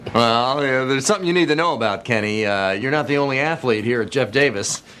Well, there's something you need to know about, Kenny. You're not the only athlete here at Jeff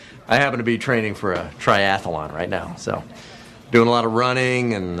Davis. I happen to be training for a triathlon right now, so doing a lot of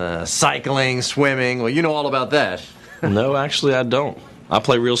running and cycling, swimming. Well, you know all about that. No, actually, I don't. I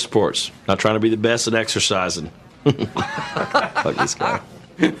play real sports. Not trying to be the best at exercising. Fuck this guy.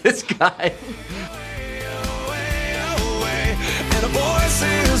 This guy. And the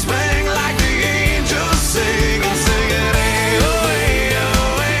voices ring like the angels sing and sing it away,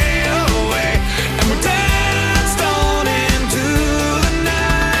 away, away. And we danced on into the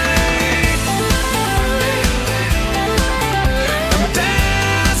night. And we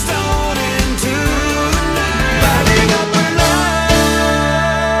danced on into the night. Lighting up our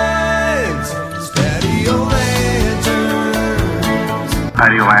lives. Steady your lanterns.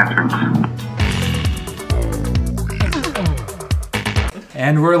 Patio lanterns.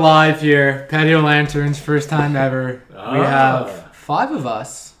 And we're live here. Patio Lanterns, first time ever. We have 5 of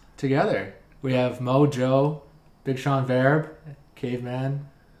us together. We have Mo, Joe, Big Sean Verb, Caveman,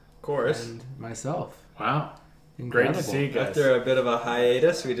 Of course. and myself. Wow. Incredible. Great to see you guys. After a bit of a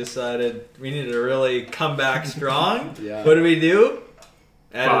hiatus, we decided we needed to really come back strong. Yeah. What did we do?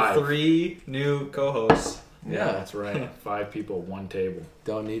 Added 5. 3 new co-hosts. Yeah. That's right. 5 people, 1 table.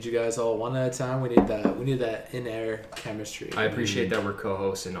 Don't need you guys all one at a time. We need that in-air chemistry. I appreciate that we're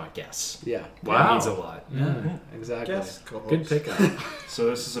co-hosts and not guests. Yeah. Wow. That means a lot. Yeah. Exactly. Guest co-hosts. Good pickup. So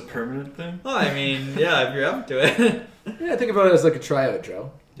this is a permanent thing? Oh, I mean, yeah, if you're up to it. Yeah, think about it as like a tryout,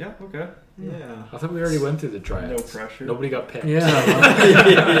 Joe. Yeah, okay. Yeah. I thought we already went through the tryouts. No pressure. Nobody got picked. Yeah.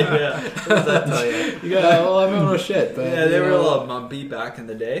 Yeah. What does that tell you? You got well, I don't know shit, but Yeah, they you were a know, little mumpy back in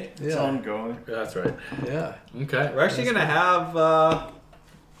the day. It's Yeah. ongoing. That's right. Yeah. Okay. We're actually gonna have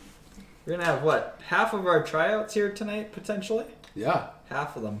what? Half of our tryouts here tonight, potentially. Yeah.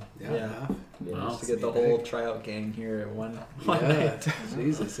 Half of them. Yeah. Yeah. Wow. Just to get the whole tryout gang here at one Yeah. night.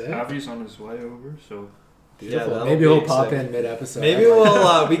 Jesus, eh? Avi's on his way over, so Beautiful. that'll Maybe be we'll pop exciting. in mid-episode. Maybe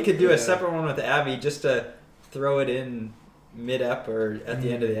we'll we could do Yeah. a separate one with Abby just to throw it in mid-ep or at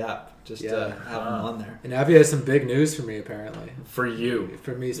the end of the app, just Yeah. to have them on there. And Avi has some big news for me, apparently. For you.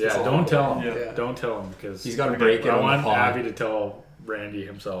 For me Yeah, specifically. don't tell him. Yeah. Don't tell him because He's got to break it I on want the pod. Abby to tell Randy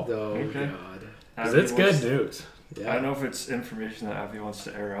himself. Oh, Okay. God. Because Avi it's wants- good news. I Yeah. don't know if it's information that Avi wants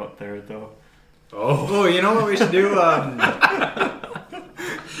to air out there, though. Oh. Oh, you know what we should do?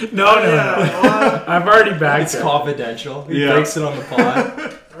 No. I've already backed It's it. confidential. He Yeah. breaks it on the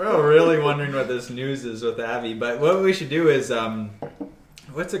pod. We're really wondering what this news is with Abby, but what we should do is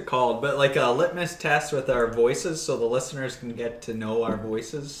what's it called? But like a litmus test with our voices, so the listeners can get to know our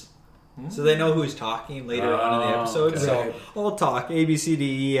voices. So they know who's talking later on in the episode. okay. So Right. I'll talk A B C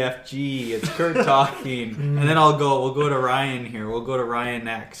D E F G. It's Kurt talking, and then we'll go to Ryan here. We'll go to Ryan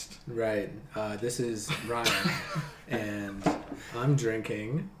next. Right. This is Ryan, and I'm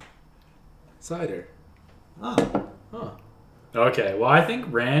drinking cider. Oh, Huh. Okay. Well, I think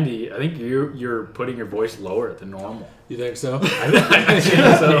Randy. I think you're putting your voice lower than normal. You think so? I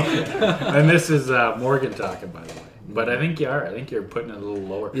think so. And this is Morgan talking, by the way. But I think you are. I think you're putting it a little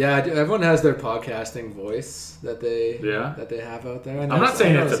lower. Yeah, everyone has their podcasting voice that they have out there. I'm not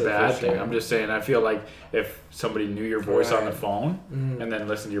saying it's a for bad thing. sure. I'm just saying I feel like if somebody knew your voice on the Right. phone Mhm. and then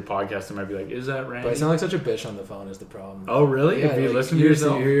listened to your podcast, they might be like, "Is that Randy?" But I sound like such a bitch on the phone is the problem. Oh, really? Yeah, If you like, listen to you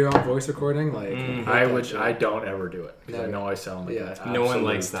yourself, hear your own voice recording, like hate I that would. shit. I don't ever do it because I Never. know I sound like Yeah. that. No one absolute,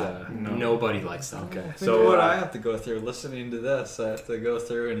 likes that. No. Nobody likes that. Okay, think so what I have to go through listening to this. I have to go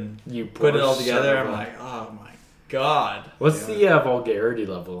through and you put it all poor together. son of I'm a- like, oh my god. What's the vulgarity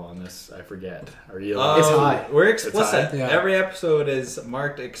level on this? I forget. Are you? It's high. We're explicit. high? Yeah. Every episode is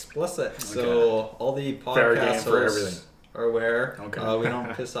marked explicit, so all the Fair game podcast for hosts everything. are aware. Okay. We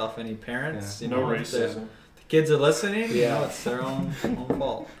don't piss off any parents. You No know, if the racism. kids are listening. You Yeah. know, it's their own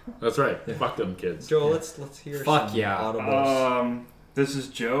fault. That's right. Fuck them kids. Joe, let's hear. Fuck some yeah. audibles. This is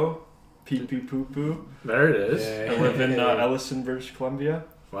Joe, pee pee poo poo. There it is. Yeah. I live in Ellison, British Columbia.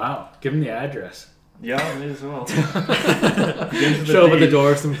 Wow. Give them the address. Yeah, may as well. Show up at the door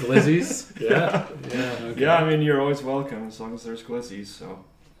with some glizzies. Yeah. Yeah. Okay. Yeah, I mean, you're always welcome as long as there's glizzies, so.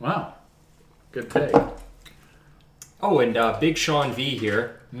 Wow. Good take. Oh, and Big Sean V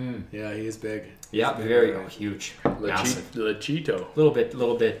here. Yeah, he is big. Yeah, He's very big. huge, massive. The Cheeto. Little bit.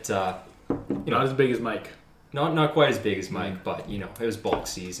 Not as big as Mike. Not quite as big as Mike, but it was bulk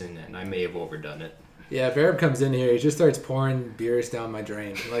season, and I may have overdone it. Yeah, Verb comes in here. He just starts pouring beers down my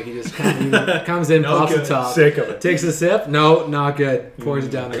drain. Like he just comes in, No pops the good. top, Sick of it. takes a sip. No, not good. Pours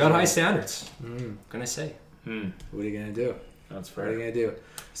it down. I the got drain. high standards. Can I say? What are you gonna do? That's What are you fair. gonna do?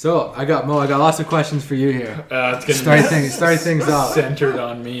 So I got lots of questions for you here. It's gonna Start things off. centered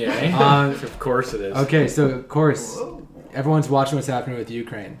on me, eh? Um, of course it is. Okay, so of course, everyone's watching what's happening with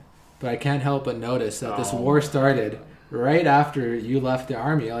Ukraine, but I can't help but notice that this Oh. war started right after you left the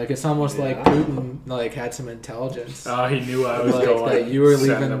army. Like it's almost like Putin like had some intelligence. Oh, he knew I was like going. that you were send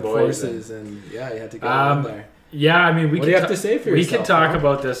leaving the boys in. forces, and yeah, you had to go in there. Yeah, I mean, we What could do you have to say for we yourself? could talk huh?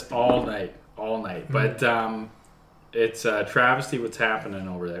 about this all night. But it's a travesty what's happening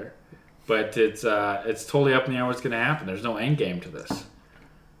over there. But it's totally up in the air what's going to happen. There's no end game to this.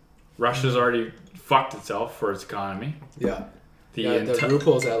 Russia's already fucked itself for its economy. Yeah, The yeah. The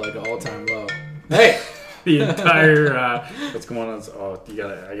ruple's at like an all-time low. the entire what's going on? I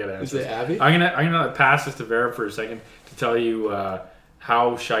gotta Is answer. it this. Abby? I'm gonna pass this to Vera for a second to tell you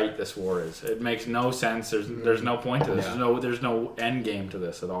how shite this war is. It makes no sense. There's no point to this. There's no end game to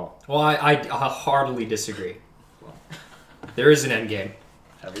this at all. Well, I heartily disagree. There is an end game.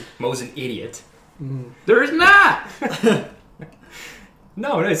 Mo's an idiot. There is not.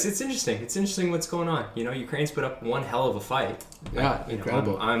 No, it's interesting. It's interesting what's going on. You know, Ukraine's put up one hell of a fight. Yeah, You know,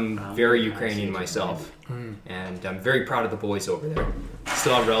 incredible. I'm very Ukrainian myself, and I'm very proud of the boys over there.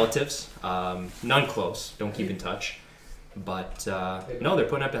 Still have relatives, none close. Don't keep in touch, but no, they're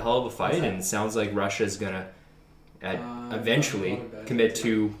putting up a hell of a fight, and it sounds like Russia's gonna eventually commit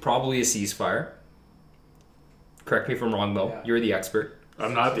to probably a ceasefire. Correct me if I'm wrong, Mo. Yeah. You're the expert.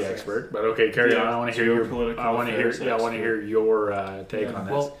 I'm not the expert, but okay, carry on. I want to hear your. Geopolitical I want to hear. affairs Yeah, I want to hear your take on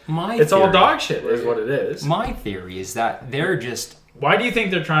this. Well, my It's all theory- dog shit, is what it is. My theory is that they're just Why do you think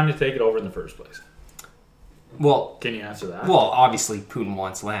they're trying to take it over in the first place? well. Can you answer that? Well, obviously Putin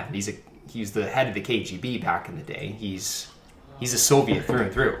wants land. He's the head of the KGB back in the day. He's a Soviet through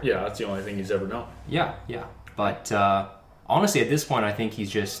and through. yeah, that's the only thing he's ever known. Yeah. But honestly, at this point, I think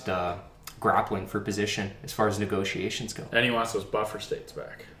he's just grappling for position as far as negotiations go. And he wants those buffer states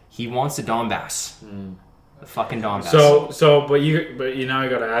back. He wants the Donbass, the fucking Donbass. But you now you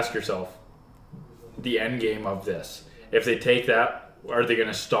got to ask yourself, the end game of this. If they take that, are they going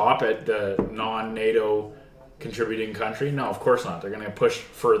to stop at the non-NATO contributing country? No, of course not. They're going to push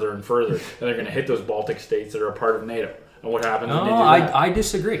further and further. Then they're going to hit those Baltic states that are a part of NATO. And what happens when they do No, that? I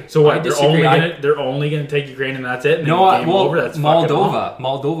disagree. So what? I disagree. They're only going to take Ukraine and that's it. And No, then game well, over. That's fucking wrong.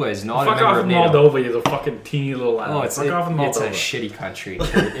 Moldova is not a Fuck member off of with NATO. Moldova. You're a fucking teeny little land. Oh, Fuck off with Moldova. it's a shitty country.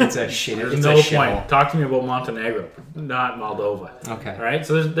 It's a shitty. There's It's no a point. shithole. Talk to me about Montenegro, not Moldova. Okay. All right.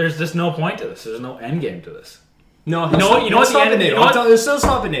 So there's just no point to this. There's no end game to this. No, You know what the end- NATO. you know what- They're still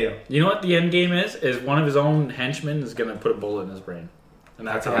stopping NATO. You know what the end game is? Is one of his own henchmen is going to put a bullet in his brain, and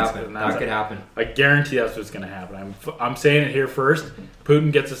That that's could how it's- happen. and that's That could happen. I guarantee that's what's going to happen. I'm saying it here first.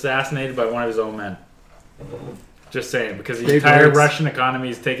 Putin gets assassinated by one of his own men. Just saying, because the Big entire words. Russian economy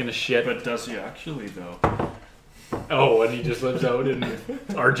is taking a shit. But does he actually though? Oh, and he just lives out in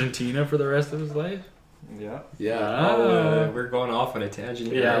Argentina for the rest of his life. Yeah. Yeah. We're going off on a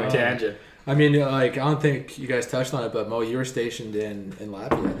tangent here. Yeah, tangent. I mean, like, I don't think you guys touched on it, but Mo, you were stationed in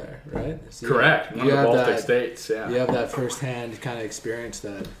Latvia there, right? So Correct. One of the have Baltic that, states. Yeah. You have that first-hand kind of experience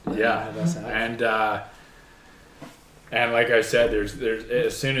that Yeah, none of us have. and like I said, there's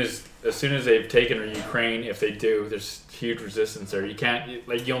as soon as they've taken Ukraine, if they do, there's huge resistance there. You can't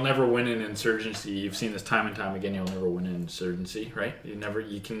you'll never win an insurgency. You've seen this time and time again. You'll never win an insurgency, right?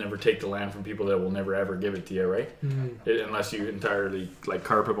 You can never take the land from people that will never ever give it to you, right? Unless you entirely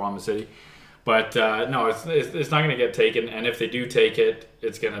carpet bomb the city. But no, it's not going to get taken. And if they do take it,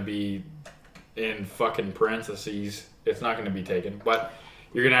 it's going to be in fucking parentheses. It's not going to be taken. But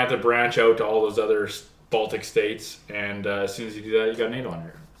you're going to have to branch out to all those other Baltic states. And as soon as you do that, you got NATO on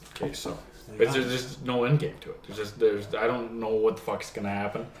your case. So there's just no end game to it. I don't know what the fuck's going to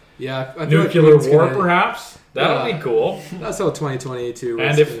happen. Yeah, I feel like Nuclear Putin's war, gonna- perhaps? That'll Yeah. be cool. That's how 2022 And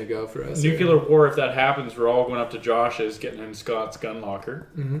is if going to go for us. Nuclear war, if that happens, we're all going up to Josh's, getting in Scott's gun locker.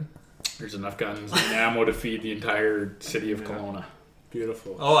 Mm-hmm. There's enough guns and ammo to feed the entire city of Kelowna.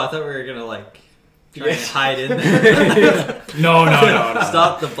 Beautiful. Oh, I thought we were gonna try and hide in there. No.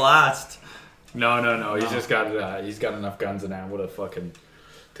 Stop the blast. No. He's got enough guns and ammo to fucking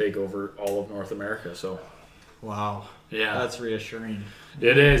take over all of North America. So Wow, yeah, that's reassuring.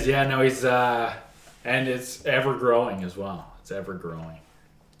 it is. Yeah, no, he's and it's ever growing as well. It's ever growing.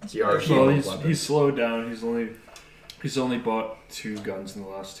 It's the arsenal Well, of weapons. he's slowed down. He's only bought 2 guns in the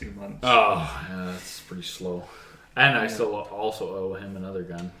last 2 months. Oh, yeah, that's pretty slow. And I still also owe him another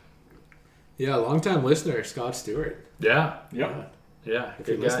gun. Yeah, long-time listener, Scott Stewart. Yeah, Yep. yeah, If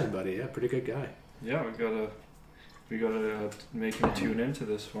you're good guy. listening, buddy. Yeah, pretty good guy. Yeah, we gotta make him tune into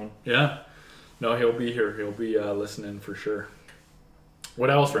this one. Yeah. No, he'll be here. He'll be listening for sure. What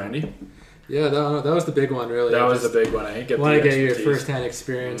else, Randy? Yeah, that was the big one, really. That was the big one. I think. Want to get your first-hand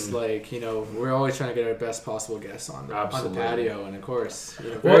experience, like, you know, we're always trying to get our best possible guests on the patio, and of course, you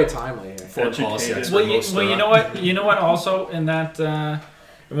know, very timely here. Foreign policy expert. Well, you know what? You know what? Also, in that, and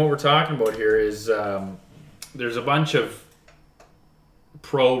what we're talking about here is, there's a bunch of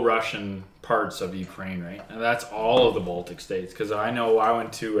pro-Russian parts of Ukraine, right? And that's all of the Baltic states. Because I know I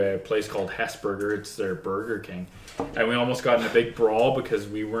went to a place called Hesburger. It's their Burger King, and we almost got in a big brawl because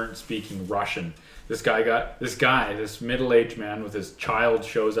we weren't speaking Russian. This middle-aged man with his child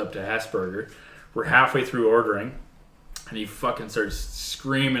shows up to Hesburger. We're halfway through ordering, and he fucking starts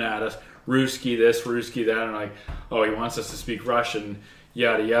screaming at us, "Ruski this, Ruski that," and I'm like, "Oh, he wants us to speak Russian,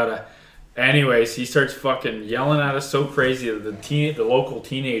 yada yada." Anyways, he starts fucking yelling at us so crazy that the local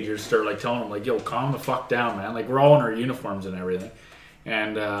teenagers start like telling him like, "Yo, calm the fuck down, man." Like, we're all in our uniforms and everything.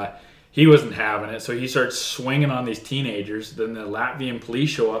 And he wasn't having it, so he starts swinging on these teenagers. Then the Latvian police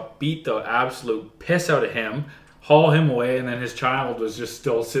show up, beat the absolute piss out of him, haul him away, and then his child was just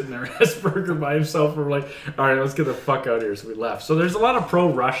still sitting there at Hesburger by himself. We're like, all right, let's get the fuck out of here. So we left. So there's a lot of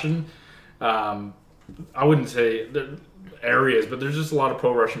pro-Russian, I wouldn't say areas, but there's just a lot of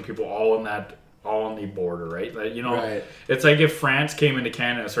pro-Russian people all on the border, right? Like, you know, Right. It's like if France came into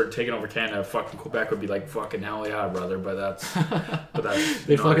Canada and started taking over Canada, fucking Quebec would be like, fucking hell yeah, brother. But that's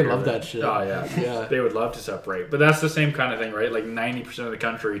They not fucking here, love that shit. Oh yeah, Yeah. They would love to separate, but that's the same kind of thing, right? Like 90% of the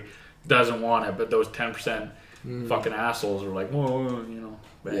country doesn't want it, but those 10% fucking assholes are like, whoa, you know.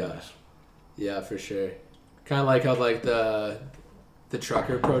 But Yeah. anyways. Yeah, for sure. Kind of like how like the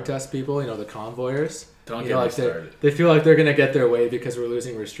trucker protest people, you know, the convoyers. Don't You get know, me like started. they feel like they're gonna get their way because we're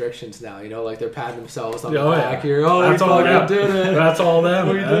losing restrictions now. You know, like they're patting themselves on the Oh, back yeah. here. Oh, That's we all fucking them. did it. That's all them.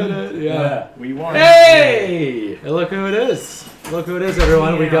 We man. did it. Yeah. We won. Hey! And look who it is. Look who it is,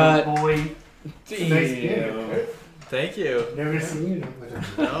 everyone. We got boy. Thank you. Never seen you.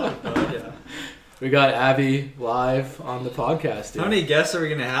 No, yeah. we got Abby live on the podcast. How many guests are we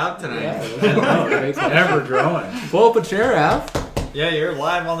gonna have tonight? Yeah, Ever growing. pull up a chair, Av. Yeah, you're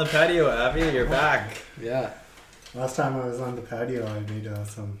live on the patio, Abby. You're back. Yeah. Last time I was on the patio, I made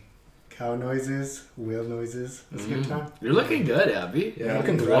some cow noises, whale noises. It was a good time. You're looking good, Abby. Yeah, Yeah,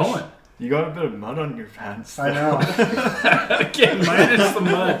 looking glowing. fresh. You got a bit of mud on your pants. I know. Again, minus the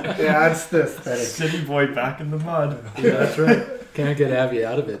mud. Yeah, it's the aesthetic. City boy back in the mud. Yeah, that's right. Can't get Abby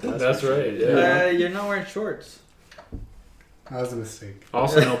out of it. That's for right. sure. Yeah. You're not wearing shorts. That was a mistake.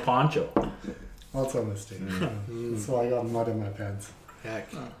 Also, no poncho. Also a mistake. That's why I got mud in my pants. Heck.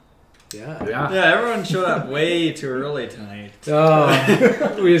 Yeah. Yeah. Yeah, everyone showed up way too early tonight.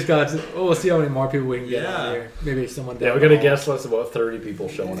 Oh, we just got. We'll see how many more people we can get Yeah. on here. Maybe someone. Yeah, down we got a the hall. guest list of about 30 people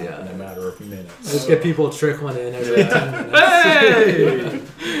showing up in a matter of minutes. Let's get people trickling in every 10 minutes. Hey!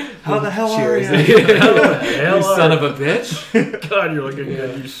 How the hell Cheers. are you? You son of a bitch. God, you're looking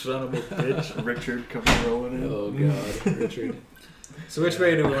good, you son of a bitch. Richard coming rolling in. Oh God, Richard. So which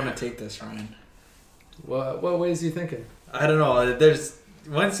way do we want to take this, Ryan? What ways are you thinking? I don't know. There's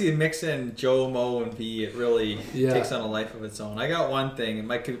once you mix in Joe, Mo, and V, it really Yeah. takes on a life of its own. I got one thing. It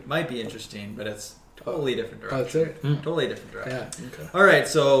might be interesting, but it's totally different Oh, that's direction. it. Totally different direction. Yeah. All right.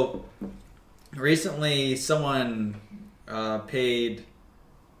 So recently, someone paid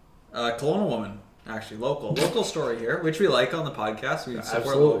a Kelowna woman, actually local story here, which we like on the podcast. We support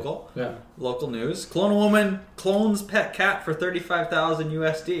Absolutely. local. Yeah. Local news. Kelowna woman clones pet cat for $35,000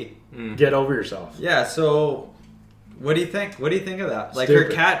 USD. Get over yourself. Yeah, so what do you think? What do you think of that? Like Stupid.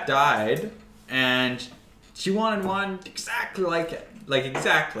 her cat died and she wanted one exactly like it. Like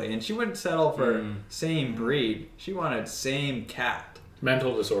exactly. And she wouldn't settle for same breed. She wanted same cat.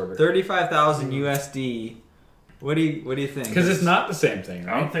 Mental disorder. 35,000 USD. What do you think? Because it's not the same thing,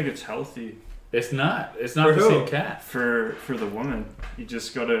 I don't right? think it's healthy It's not. It's not For the who? same cat. for the woman. You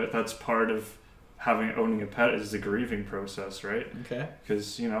just gotta. That's part of owning a pet is the grieving process, right? Okay.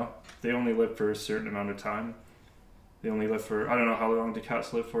 Because they only live for a certain amount of time. They only live for, I don't know how long do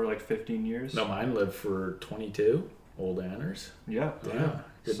cats live for, like 15 years. No, mine lived for 22. Old Anners. Yeah. Yeah.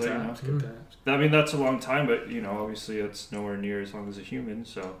 Good So, times. Good times. I mean, that's a long time, but obviously it's nowhere near as long as a human.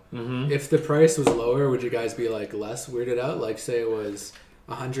 So Mm-hmm. If the price was lower, would you guys be like less weirded out? Like say it was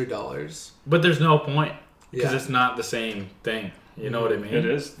 $100. But there's no point because Yeah. it's not the same thing. You know what I mean? it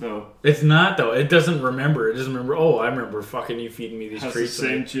is though. It's not though. It doesn't remember. It doesn't remember. Oh, I remember fucking you feeding me these Has the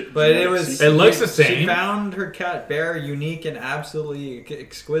treats. same But it was. It looks the She same. found her cat Bear unique and absolutely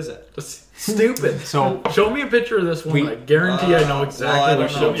exquisite. It's stupid. So Show me a picture of this one. I guarantee I know exactly well, I what don't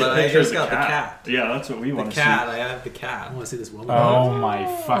she know, looks but like. I Picture of just got the cat. Yeah, that's what we The want to cat. see. I have the I cat. want to see this woman. Oh my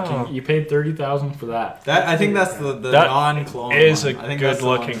fucking! You paid $30,000 for that. That I think that's the That non-clone. is one. a I think that's the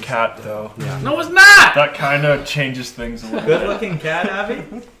one good-looking that's- cat, though. No, it's not. That kind of changes things a little bit. Good-looking cat, Abby.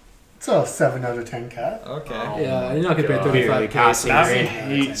 It's a 7 out of 10 cat. Okay. Yeah, you're not gonna pay God. 35 Cats ain't Abby great.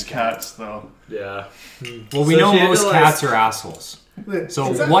 hates cats though. Yeah. Well, we So know she had most to, like- cats are assholes. So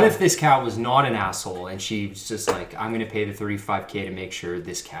Exactly. what if this cat was not an asshole and she's just like, I'm gonna pay the $35K to make sure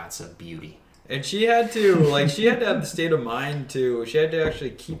this cat's a beauty. And she had to have the state of mind to. She had to actually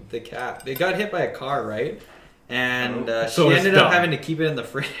keep the cat. It got hit by a car, right? And So she it's ended up dumb. having to keep it in the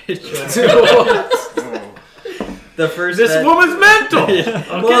fridge. Oh. The first This vet- woman's mental. Yeah.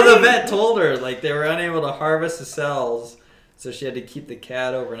 Okay? Well, the vet told her like they were unable to harvest the cells, so she had to keep the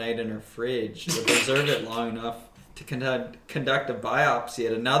cat overnight in her fridge to preserve it long enough to conduct a biopsy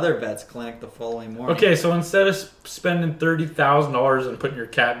at another vet's clinic the following morning. Okay, so instead of spending $30,000 and putting your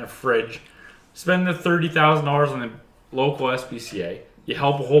cat in a fridge, spend the $30,000 on the local SPCA. You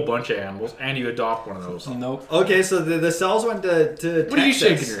help a whole bunch of animals, and you adopt one of those. Nope. Okay, so the cells went to Texas. What are you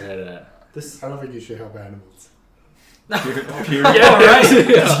shaking your head at? This, I don't think you should help animals. Pure.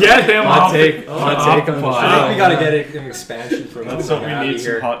 Get him off. take on I think Wow. we gotta get an expansion from That's what we Abby need. Some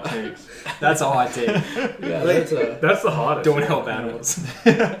here. hot takes. That's all I take. Yeah, that's a, That's the hottest. Don't help animals.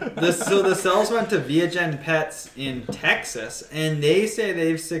 so the cells went to Viagen Pets in Texas, and they say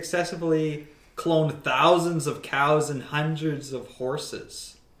they've successfully cloned thousands of cows and hundreds of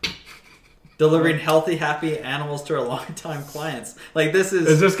horses, delivering healthy, happy animals to our longtime clients. Like this Is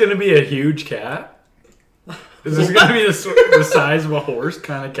is this going to be a huge cat? Is this going to be the size of a horse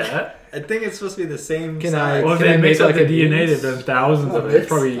kind of cat? I think it's supposed to be the same Can size. Well, if Can they I mix make up like the a DNA, mix? they've done thousands of it. It's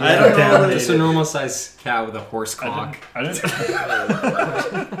probably I don't know, contaminated. Just a normal sized cat with a horse I cock. didn't.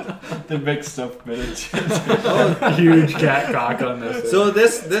 The mixed up minutes. Huge cat cock on this. So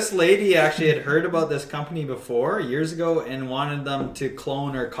this lady actually had heard about this company before years ago and wanted them to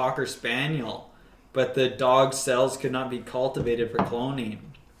clone her Cocker Spaniel, but the dog's cells could not be cultivated for cloning.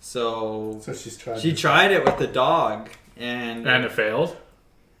 So So she's tried. she tried it with the dog, and it failed.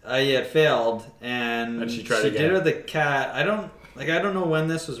 yeah, it failed, and And she tried did again. it with the cat. I don't know when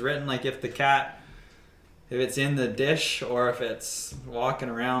this was written. Like if it's in the dish or if it's walking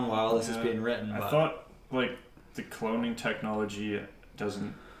around while this is Yeah. being written. I But thought like the cloning technology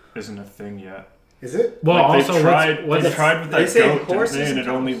isn't a thing yet. Is it? Well, Like, also, they tried what's with They that say goat, didn't horses they? And and it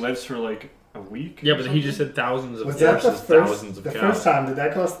only cows. lives for like a week. yeah, but he just said thousands of Was that horses, the thousands of first? The cows. first time did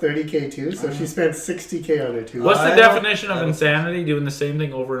that cost $30K too? So she spent $60K on it too. What's I the don't- definition of I don't- insanity? Doing the same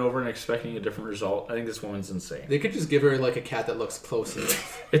thing over and over and expecting a different result? I think this woman's insane. they could just give her like a cat that looks close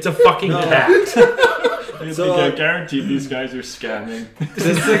enough. It's a fucking No. cat. I So- think I guaranteed these guys are scamming.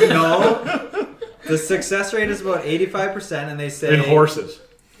 The success rate is about 85%, and they say And horses.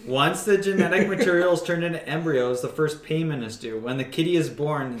 once the genetic material is turned into embryos, the first payment is due. When the kitty is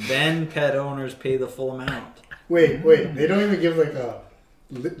born, then pet owners pay the full amount. Wait. They don't even give like a.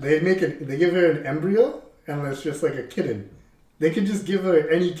 They give her an embryo, and it's just like a kitten. They could just give her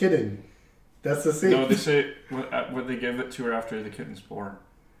any kitten. That's the same. No, they say what they give it to her after the kitten's born.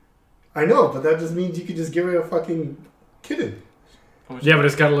 I know, but that just means you could just give her a fucking kitten. Yeah, but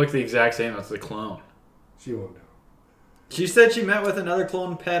it's got to look the exact same as the clone. She won't know. She said she met with another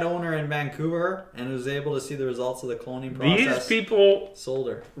clone pet owner in Vancouver and was able to see the results of the cloning process. These people, sold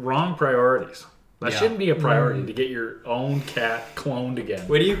her. wrong priorities. That Yeah. shouldn't be a priority to get your own cat cloned again.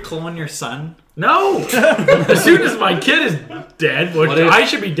 Wait, do you clone your son? No! As soon as my kid is dead, which What if- I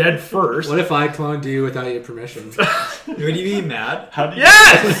should be dead first. What if I cloned you without your permission? Would you be mad? How do you,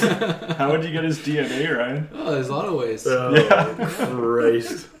 Yes! How would you get his DNA, Ryan? Oh, there's a lot of ways. Oh,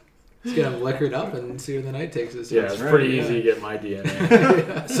 Christ. Just get him liquored up and see where the night takes us. Yeah, it's right, pretty yeah. easy to get my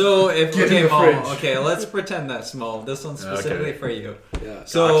DNA. So if Get in the Mo, fridge. okay, let's pretend that's Mo. This one's specifically Okay. for you. Yeah.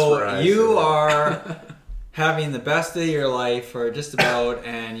 So Oxford you Ice. are having the best of your life, or just about,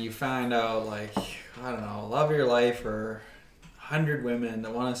 and you find out, like, I don't know, love of your life, or 100 women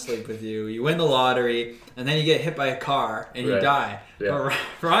that want to sleep with you. You win the lottery, and then you get hit by a car and you Right. die. Yeah.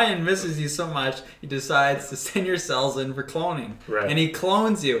 But Ryan misses you so much, he decides to send your cells in for cloning. Right. And he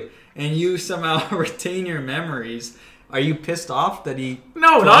clones you, and you somehow retain your memories. Are you pissed off that he...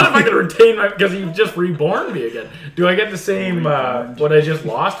 No, not if I can retain my... Because he just reborn me again. Do I get the same... what I just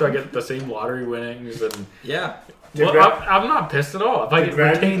lost? Do I get the same lottery winnings? And Yeah. well, I'm not pissed at all. If I can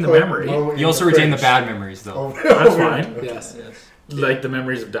retain the memory, You also retain the bad memories, though. that's fine. Yes. Yes. Like the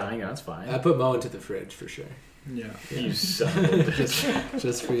memories of dying, that's I fine. put Mo into the fridge for sure. Yeah. You son of a bitch.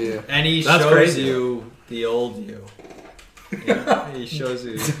 Just for you. And he That's shows crazy. you the old you. Yeah, he shows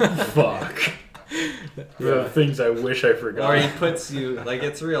you. Fuck. The things I wish I forgot. Or he puts you, like,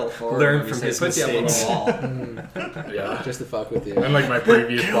 it's real. Horror Learn movies. from He his puts you up on mistakes. the wall. Yeah. Just to fuck with you. And like my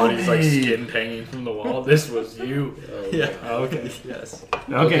previous body's like skin hanging from the wall. This was you. Yeah. Okay. Yes.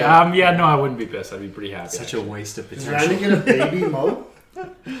 Okay. Yeah. No, I wouldn't be pissed. I'd be pretty happy. Such a waste of Is Randy potential. gonna baby Mo?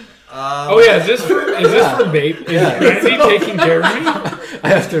 Oh yeah, is this for babe? Is Randy taking care of me? I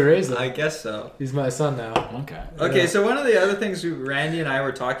have to raise him. I guess so. He's my son now. Okay. Okay, so one of the other things Randy and I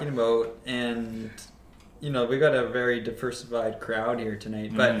were talking about, and we got a very diversified crowd here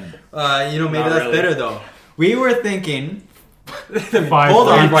tonight, but maybe Not that's really. better though. We were thinking. Five Hold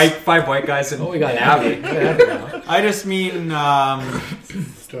on. Five white guys and Oh, we got Abby. Abby now. I just mean.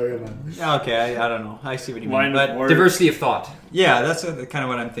 Story of man. Okay, I don't know. I see what you mean, Line but of work. Diversity of thought. yeah, that's kind of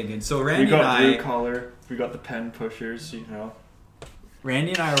what I'm thinking. So We Randy and got blue I. collar. We got the pen pushers.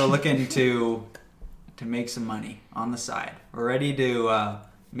 Randy and I were looking to make some money on the side. We're ready to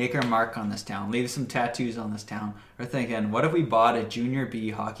make our mark on this town, leave some tattoos on this town. We're thinking, what if we bought a junior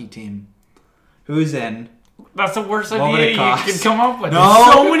B hockey team? Who's in? That's the worst What would idea it you cost? could come up with. No.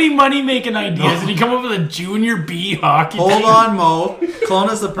 There's so many money making ideas, and you come up with a junior B hockey Hold team. on, Mo.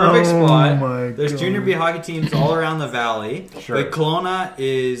 Kelowna's the perfect Oh spot. my There's junior B hockey teams all around the valley. Sure. But Kelowna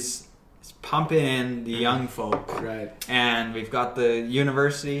is pumping in the young folk. Right. And we've got the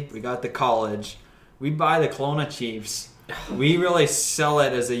university, we got the college. We buy the Kelowna Chiefs. We really sell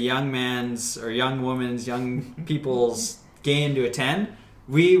it as a young man's or young woman's, young people's game to attend.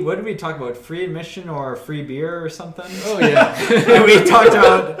 What did we talk about? Free admission or free beer or something? Oh yeah. And we talked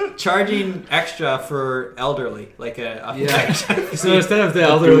about charging extra for elderly, like a Yeah. So instead of the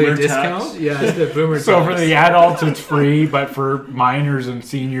elderly boomer discount, tax. yeah, it's the boomer So tax. for the adults, it's free, but for minors and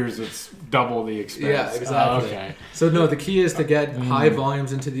seniors, it's double the expense. Yeah, exactly. Okay. So no, the key is to get high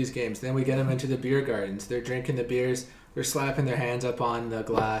volumes into these games. Then we get them into the beer gardens. They're drinking the beers. They're slapping their hands up on the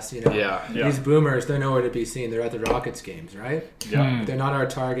glass. Yeah. These boomers, they're nowhere to be seen. They're at the Rockets games, right? Yeah. They're not our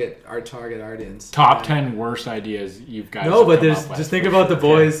target audience. Top And- 10 worst ideas you've guys. No, have but come there's up with. just think about the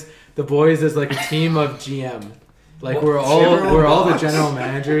boys. The boys is like a team of GM. Like we're all the general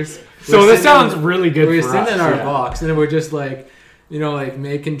managers. So We're this sitting sounds in- really good We're for sitting us. in our yeah. box, and then we're just like, like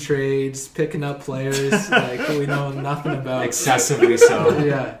making trades, picking up players. Like we know nothing about. Excessively so.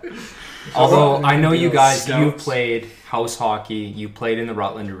 Yeah. Although I know you guys, Scouts. you've played house hockey, you played in the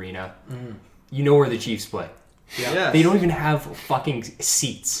Rutland Arena. You know where the Chiefs play. Yeah. They don't even have fucking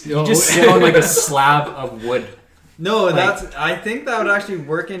seats. You Oh, just sit on like a slab of wood. No, I think that would actually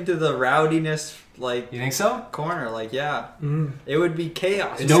work into the rowdiness, like You think so? corner. Like, yeah, it would be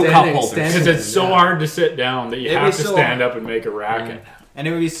chaos. No cup holders. Because it's so hard to sit down that you It'd have be to so stand hard. up and make a racket. And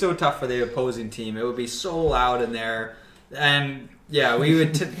it would be so tough for the opposing team. It would be so loud in there. And yeah, we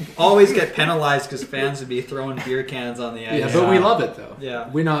would always get penalized because fans would be throwing beer cans on the ice. Yeah, but we love it though. Yeah.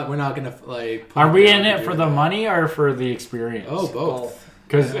 We're not gonna like. put Are we down in it for the beer. money or for the experience? Oh, both.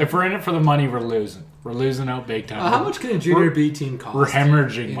 Because if we're in it for the money, we're losing. We're losing out big time. How much can a junior B team cost? We're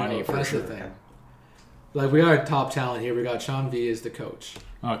hemorrhaging You know, money for that's sure. the thing. Like we are top talent here. We got Sean V as the coach.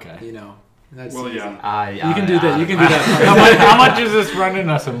 Okay. That's Well, easy. yeah. You can do that. You can do that. How much is this running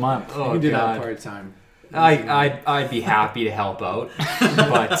us a month? You Oh, can do God. that part time. I'd be happy to help out,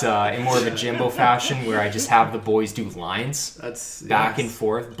 but in more of a Jimbo fashion where I just have the boys do lines That's back and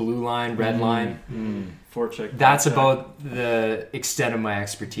forth, blue line, red line. Forecheck. That's contact. about the extent of my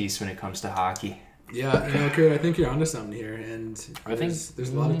expertise when it comes to hockey. Yeah, Kurt, I think you're onto something here, and I think- there's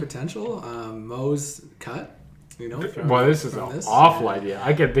a lot of potential. Mo's cut, from, Boy, this is from an this. awful idea.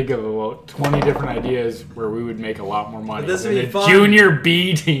 I could think of about 20 different ideas where we would make a lot more money. But this would than be a fun. junior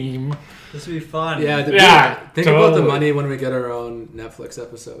B team. This would be fun. Yeah, Yeah, think about the totally. money when we get our own Netflix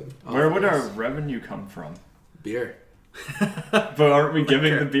episode. Where would our Off revenue come from? beer? But aren't we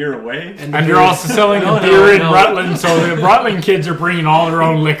giving the beer away? the And beer you're is- also selling No, the beer no, in no. Rutland, so the Rutland kids are bringing all their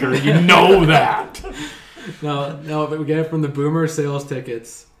own liquor. You know that. No, but we get it from the Boomer sales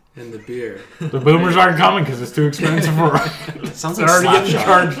tickets and the beer. The boomers aren't coming because it's too expensive for us. It sounds They're like already getting Slapshot.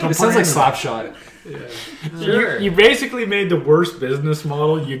 charged. It sounds like Slapshot. Sure. You basically made the worst business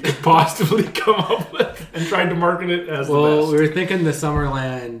model you could possibly come up with and tried to market it as the Well, best. we were thinking the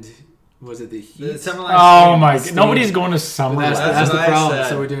Summerland. Was it the Heat? The Summerland Oh Steam. my! Steam. Nobody's going to But Summerland. that's the what I problem. said.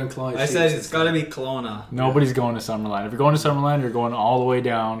 So we're doing Kelowna. I said Chiefs it's got to instead. be Kelowna. Nobody's going to Summerland. If you're going to Summerland, you're going all the way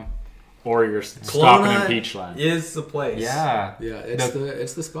down, or you're stopping in Kelowna Peachland. is the place. Yeah. Yeah,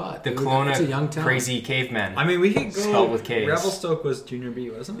 it's the spot. The It's a young Kelowna town. crazy caveman. I mean, we could go. Spelled with Ks. Revelstoke was junior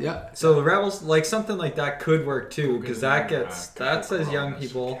B, wasn't it? Yeah. So the Rebels, like something like that, could work too, because that says young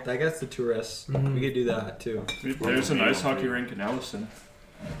people. That gets the tourists. We could do that too. There's an ice hockey rink in Ellison.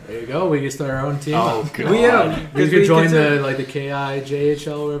 There you go. We can start our own team. Oh god! We have. we could join the KI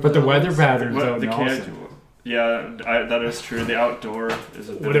JHL. But the weather patterns What, don't the know. K- yeah, that is true. The outdoor is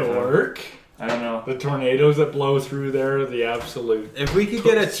a bit Would it of a- work? I don't know. The tornadoes that blow through there, the absolute. If we could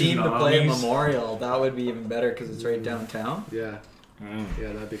get a team to play at Tsunamis. Memorial, that would be even better because it's right downtown. Yeah.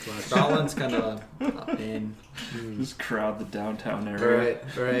 Yeah, that'd be classic. Scotland's kind of a pain. Just crowd the downtown All area.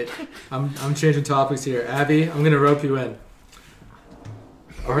 right. I'm changing topics here. Abby, I'm gonna rope you in.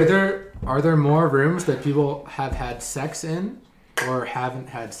 Are there more rooms that people have had sex in or haven't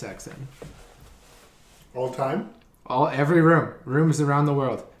had sex in? All time? Every rooms around the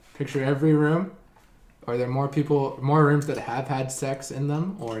world. Picture every room. Are there more rooms that have had sex in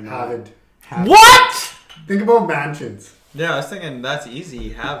them or not? Haven't. What? Think about mansions. Yeah, I was thinking that's easy.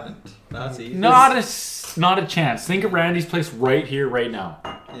 Haven't. That's easy. Not a chance. Think of Randy's place right here, right now.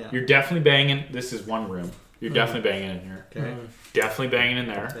 Yeah. You're definitely banging. This is one room. You're definitely banging in here. Okay. Definitely banging in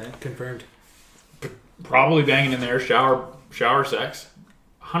there. Okay. Confirmed. Probably banging in there. Shower sex.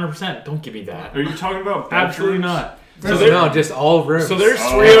 100%. Don't give me that. Are you talking about Absolutely bedrooms? not. So there- no, just all rooms. So there's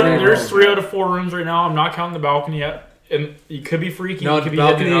Oh, three out of 4 rooms right now. I'm not counting the balcony yet. And you could be freaky. No, you could be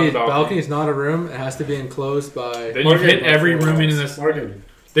hitting it on the balcony. balcony is not a room. It has to be enclosed by. Then you've hit every room in this. Morgan.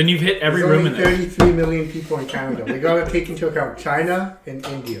 Then you've hit every There's room in only there. 33 million people in Canada. We gotta take into account China and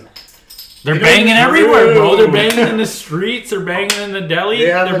India. They're banging everywhere, bro. They're banging in the streets. They're banging in the deli. They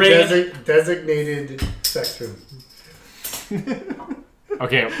have They're a banging. designated sex room.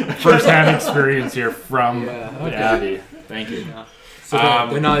 Okay, first-hand experience here from Yeah, okay. Abby. Thank you. So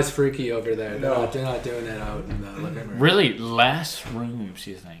they're not as freaky over there. No. They're not doing it out in the living room. Really, less rooms,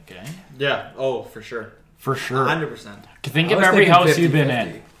 you think, eh? Yeah. Oh, for sure. For sure. 100%. Think I of was every thinking house you've been 50-50.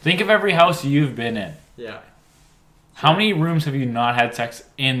 in. Think of every house you've been in. Yeah. How many rooms have you not had sex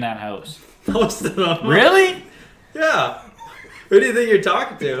in that house? Most of them. Really? Yeah. Who do you think you're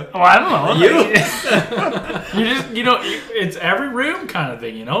talking to? Oh, I don't know. You. It's every room kind of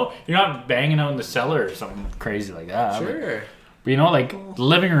thing, you know? You're not banging out in the cellar or something crazy like that. Sure. But like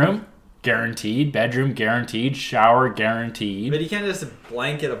living room, guaranteed. Bedroom, guaranteed. Shower, guaranteed. But you can't just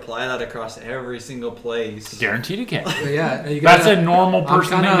blanket apply that across every single place. Guaranteed you can. But yeah, you That's gotta- a normal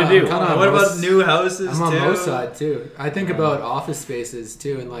person I'm thing to do. kinda on What about Mo's- new houses I'm on too? Mo's side too. I think about office spaces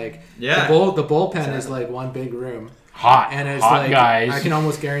too, and like Yeah. the bullpen is like one big room, Hot. and it's hot like guys. I can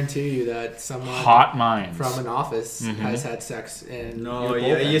almost guarantee you that someone hot minds. from an office has had sex in No,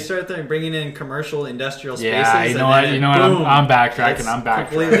 your bullpen. you start bringing in commercial industrial spaces. Yeah, you know what? and You then know what? boom, I'm backtracking. it's I'm backtracking.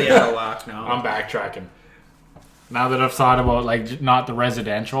 completely out of whack now. I'm backtracking. Now that I've thought about like not the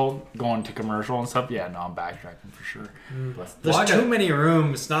residential going to commercial and stuff, yeah, no, I'm backtracking for sure. There's too many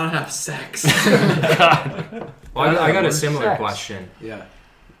rooms not to have sex. Well, I got a Where's similar sex? question. Yeah.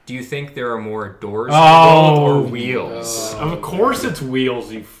 Do you think there are more doors Oh. involved or wheels? Of course, it's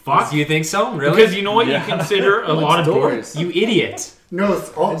wheels. You fuck. Do you think so? Really? Because you know what? You consider a lot of doors. You idiot. No, it's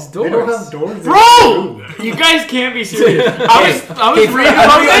all. It's They don't doors. have doors. in the Bro, room. you guys can't be serious. I was Okay, reading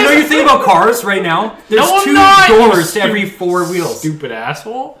about I know this. you think about cars right now. There's No, I'm 2 not, you doors to every 4 wheels. Stupid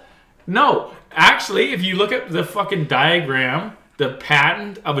asshole. No, actually, if you look at the fucking diagram, the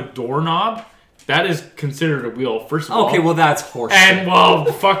patent of a doorknob, that is considered a wheel. First of all. Okay, well that's horseshit. And well,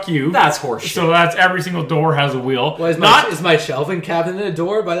 fuck you. That's horseshit. So that's every single door has a wheel. Well, is my shelving cabinet a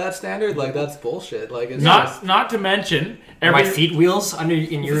door by that standard? Like that's bullshit. Like it's just, not to mention my feet wheels under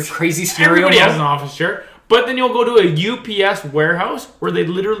in your crazy stereo. Everybody has an mode? office chair. But then you'll go to a UPS warehouse where they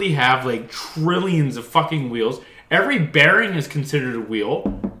literally have like trillions of fucking wheels. Every bearing is considered a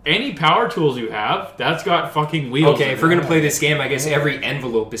wheel. Any power tools you have, that's got fucking wheels. Okay, in if it. we're gonna play this game, I guess every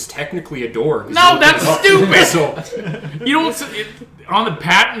envelope is technically a door. 'cause No, you that's open it up. stupid. So, You don't on the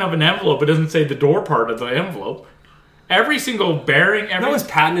patent of an envelope. It doesn't say the door part of the envelope. Every single bearing, every one's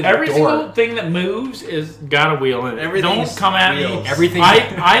patented a every door. single thing that moves is got a wheel in it. Everything's Don't come at me. wheels. Everything.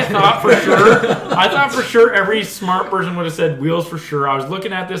 I thought for sure. I thought for sure every smart person would have said wheels for sure. I was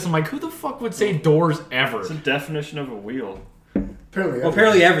looking at this. I'm like, who the fuck would say doors ever? It's a definition of a wheel.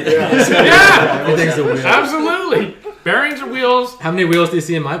 Apparently, everything. Yeah, everything's a wheel. absolutely. Bearings are wheels. How many wheels do you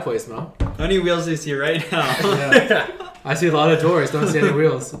see in my place, Mo? How many wheels do you see right now? Yeah. I see a lot of doors. Don't see any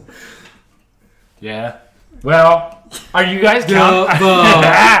wheels. Yeah. Well, are you guys No, counting?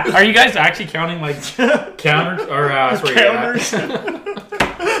 but- Are you guys actually counting like counters or Counters.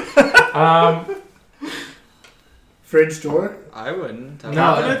 fridge door. I wouldn't.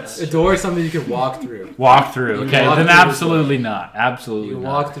 No, a door is something you can walk through. Walk through. You Okay, walk then through absolutely not. Absolutely You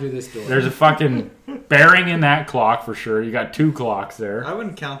not. walk through this door. There's a fucking bearing in that clock for sure. You got 2 clocks there. I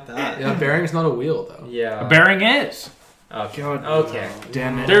wouldn't count that. Yeah, bearing's not a wheel though. Yeah. A bearing is. Okay. God, Okay.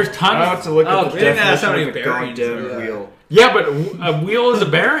 damn it. There's I tons. have to look at the we didn't ask definition how of many a bearings goddamn there are. wheel. Yeah, but a wheel is a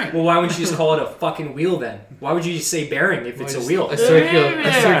bearing. Well, why wouldn't you just call it a fucking wheel then? Why would you just say bearing if it's a wheel? A circular, Yeah.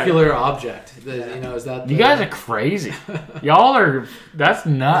 a circular object. Is that? You guys are crazy. Y'all are. That's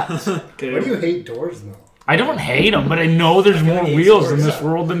nuts. Okay. Why do you hate doors though? I don't hate them, but I know there's more wheels in this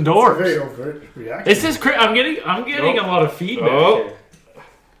world than It's a very doors. overt reaction. This is I'm getting a lot of feedback. Oh. here.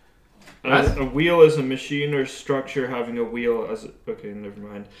 A wheel is a machine or structure having a wheel as okay, never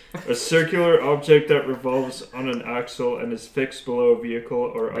mind. A circular object that revolves on an axle and is fixed below a vehicle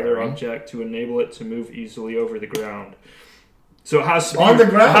or other object to enable it to move easily over the ground. So it has to be On the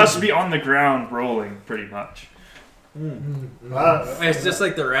ground? It has to be on the ground, rolling, pretty much. Wow. It's just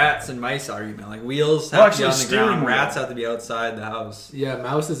like the rats and mice argument. Like wheels Well, have to be actually, on the steering ground, wheel. rats have to be outside the house. Yeah,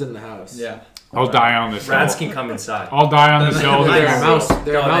 mouse is in the house. Yeah. I'll die on this Rats hill. can come inside. I'll die on this hill. They're a Nice. mouse.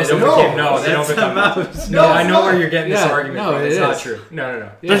 They're a No, mouse. they don't No, become, no, they don't that's a become mouse. No, I know not. where you're getting this Yeah, argument no, from. it It's not is. true. No.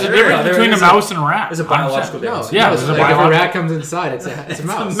 There's a Yeah, difference there between a is mouse and a rat. There's a biological No, difference. Yeah, no, there's a like if a biological- rat comes inside, it's a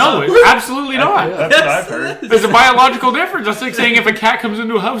mouse. No, absolutely not. Yeah. That's what I've heard. There's a biological difference. That's like saying if a cat comes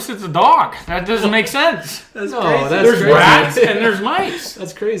into a house, it's a dog. That doesn't make sense. That's No, crazy. that's There's crazy. rats and there's mice.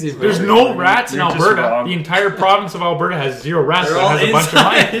 That's crazy. There's bro. no rats in You're just Alberta. wrong. The entire province of Alberta has 0 rats. They're But all has a bunch of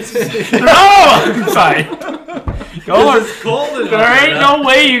mice. inside. They're all inside. Y'all Because it's cold in there ain't Alberta. no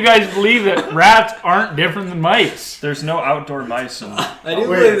way you guys believe that rats aren't different than mice. There's no outdoor mice in I do Wait,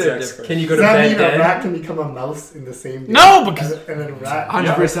 believe they're Can different. you go Does to that bed mean a then? rat can become a mouse in the same day? No, because And then a rat.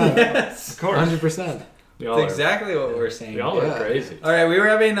 100%. Yes. Of course. 100%. That's exactly what we're saying. Y'all Yeah. are crazy. All right, we were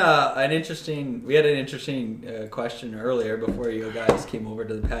having an interesting question earlier before you guys came over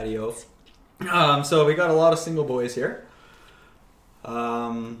to the patio. So we got a lot of single boys here.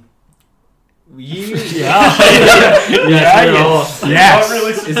 You Yeah. Not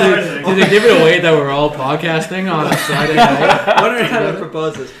really Is it, surprising. did they give it away that we're all podcasting on a Friday night? wondering how to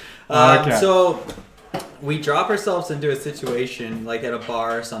propose this. Okay. So we drop ourselves into a situation like at a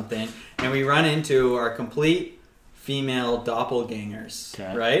bar or something, and we run into our complete female doppelgangers.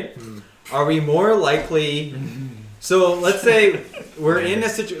 Okay. Right? Are we more likely? So let's say we're in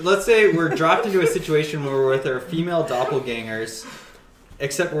a Let's say we're dropped into a situation where we're with our female doppelgangers,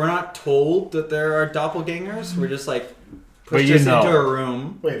 except we're not told that there are doppelgangers. We're just like But pushed you us know. into a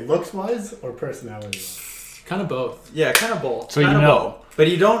room. Wait, looks wise or personality? Kind of both. Yeah, kind of both. So you Kind of know. both. But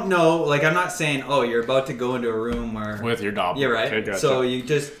you don't know. Like I'm not saying, oh, you're about to go into a room where. With your dog. Yeah, right. Okay, gotcha. So you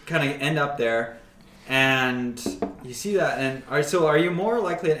just kind of end up there, and you see that. And are you more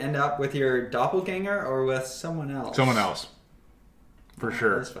likely to end up with your doppelganger or with someone else? Someone else. For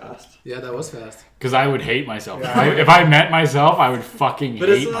sure. That's fast. Yeah, that was fast. Because I would hate myself. Yeah. If I met myself, I would fucking But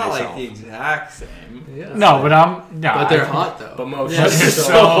hate it's not myself. like the exact same. Yeah. No, but I'm. No, But they're I- hot though. But most They're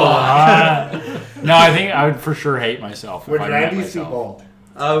so hot. No, I think I would for sure hate myself if Would I met Randy's be myself. bald?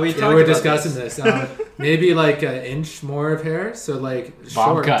 We Yeah, talked we were about discussing this. Maybe like an inch more of hair, so like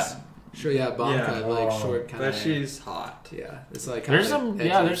Bob short. cut. Sure, yeah, bomb Yeah. cut, like Oh. short kind But of. she's hot. Yeah, it's like There's kinda some. edgy.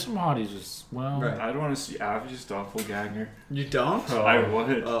 Yeah, there's some hotties. As well. Right. I don't want to see Avi's doppelganger. You don't? I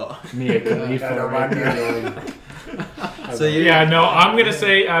would. Oh. Mia Khalifa. I don't mind right there. being annoying. So you? Yeah, no, I'm gonna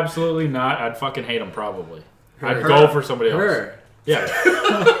say absolutely not. I'd fucking hate him probably. I'd Her. go for somebody else. Her. Yeah.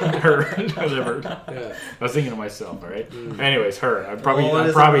 Her. Whatever. Yeah. I was thinking of myself, all right? Anyways, her. I'd probably. Well, what I'd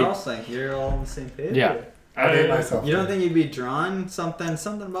does probably. everyone else think? You're all on the same page. Yeah. I hate myself. You don't think you'd be drawn something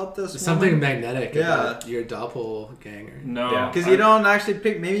about this? Something magnetic Yeah. about your doppelganger. No. Yeah. Because you don't actually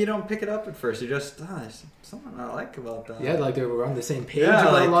pick. Maybe you don't pick it up at first. You just there's something I like about that. Yeah, like they were on the same page Yeah,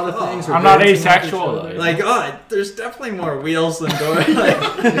 about like, a lot of oh. things. we're I'm not bouncing off each asexual, other. though. Like there's definitely more wheels than doors.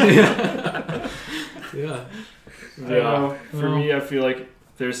 Like, Yeah. I don't know. For me, I feel like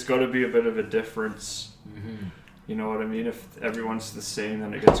there's got to be a bit of a difference. You know what I mean? If everyone's the same,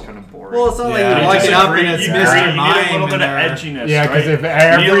 then it gets kind of boring. well, it's not Yeah. like You you're walking up Disagree, and it's you Mr. disagree. You need Mime a little bit of and they're- edginess. Yeah, because right? if You need a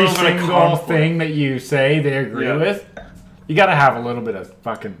every little bit of single conflict. thing that you say they agree Yeah. with, you gotta have a little bit of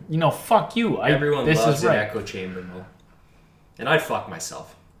fucking, fuck you. Everyone this loves is an right. echo chamber, Mo. And I'd fuck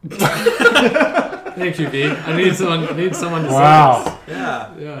myself. Thank you, V. I need someone to Wow. say Yeah.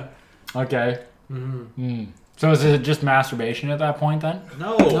 this. Yeah. Okay. So is it just masturbation at that point then?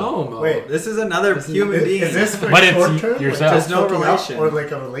 No. No, Mo. Wait. This is another human being. Is this for But it's short term? yourself. There's no hooking up relation. or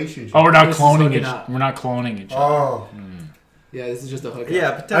like a relationship? Oh, we're not This is cloning hooking each. up. We're not cloning each other. Oh, Yeah, this is just a hookup. Yeah,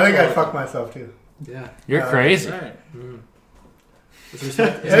 I potential. think I'd fuck myself too. Yeah. You're crazy. Right. It's it's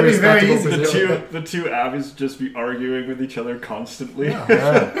That'd be very respectable easy to position. The two Avis just be arguing with each other constantly.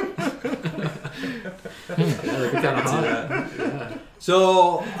 Yeah. Yeah, they'd be kind of hot. Yeah.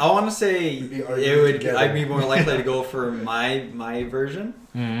 So I want to say be it arguing would. together. I'd be more likely to go for my version,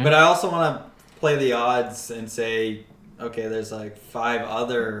 Mhm. but I also want to play the odds and say, okay, there's like 5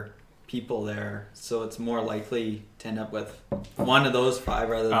 other people there, so it's more likely to end up with one of those 5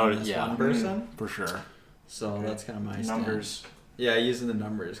 rather than Oh, this yeah. one person. For sure. So that's kind of my stand. Numbers. Yeah, using the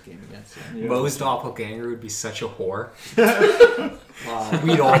numbers game against you. Mo's doppelganger would be such a whore.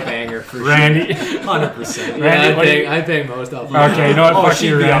 We'd all bang her for Randy. sure. 100%. Randy, I think most of them. Okay, you know what? Oh, Fuck she'd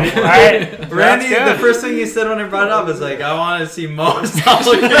you, be Randy. up for it. Alright. Randy, That's the good. first thing he said when I brought it up was like, I want to see Mo's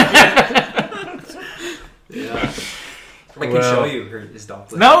doppelganger. Yeah. I can Well. show you his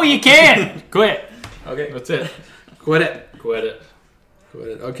doppelganger. No, you can't. Quit. Okay. That's it. Quit it. Quit it. Quit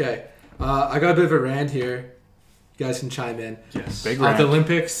it. Okay. I got a bit of a rant here. You guys can chime in. Yes. Big The rant.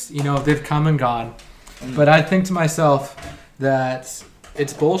 Olympics, they've come and gone. But I think to myself that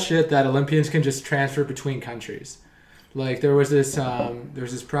it's bullshit that Olympians can just transfer between countries. Like there was this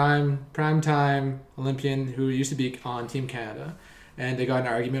prime time Olympian who used to be on Team Canada, and they got in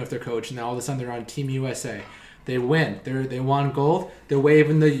an argument with their coach, and now all of a sudden they're on Team USA. They win. They won gold. They're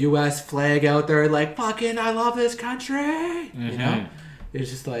waving the U.S. flag out there like, fucking, I love this country. You know? It's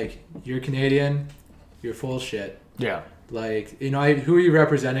just like, you're Canadian, you're full of shit. Yeah. Like, who are you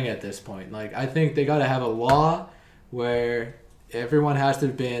representing at this point? Like, I think they got to have a law where everyone has to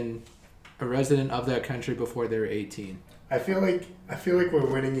have been a resident of that country before they were 18. I feel like we're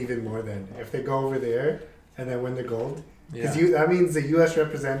winning even more then if they go over there and then win the gold. Because Yeah. that means the U.S.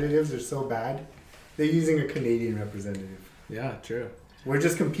 representatives are so bad. They're using a Canadian representative. Yeah, true. We're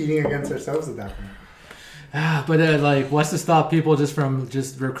just competing against ourselves at that point. But what's to stop people just from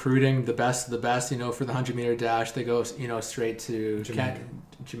just recruiting the best of the best? For the 100-meter dash, they go straight to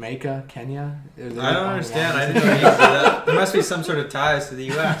Jamaica, Kenya. I don't understand. I didn't know you could do that. There must be some sort of ties to the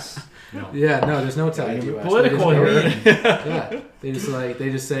U.S. Yeah, no, there's no tie to US. Political They here. yeah, they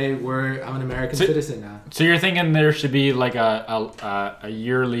just say I'm an American citizen now. So you're thinking there should be like a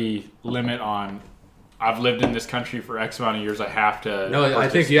yearly limit on, I've lived in this country for X amount of years, I have to. No, I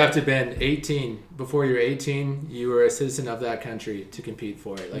think you have to have been 18. Before you're 18, you were a citizen of that country to compete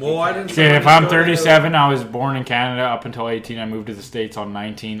for it. Like, Well, why didn't Okay, if I'm 37, I was born in Canada up until 18, I moved to the States on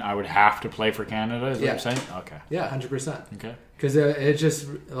 19, I would have to play for Canada, is what Yeah. you're saying? Okay. Yeah, 100%. Okay. Because it just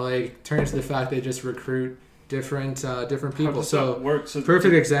turns to the fact they just recruit different people. How does So that work? So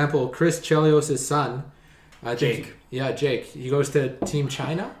perfect example, Chris Chelios' son. I think, Jake. Yeah, Jake. He goes to Team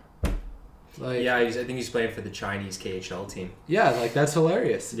China. Like, Yeah, I think he's playing for the Chinese KHL team. yeah, like that's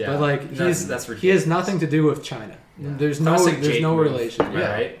hilarious. Yeah, But like that's he has ridiculous. nothing to do with China. There's Classic no Jake move, relation. am I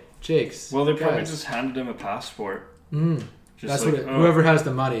Yeah, right? Jake's. Well, they probably guys. just handed him a passport. Mm. Just That's like, what oh, whoever has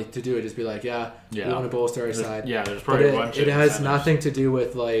the money to do it, just be like, we Yeah. want to bolster our side. Yeah, there's But probably a bunch it of has incentives. nothing to do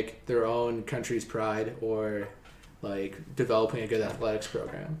with like their own country's pride or like developing a good athletics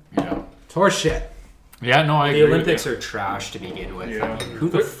program. Yeah. It's horse shit. Yeah, no, I The agree. Olympics are trash to begin with. Yeah. Who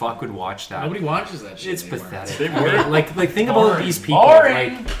the fuck would watch that? Nobody watches that shit It's anymore. pathetic. They I mean, were. like think about Boring. these people. Boring.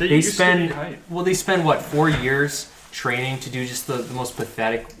 Like They they used to be spend hype. they spend what 4 years training to do just the most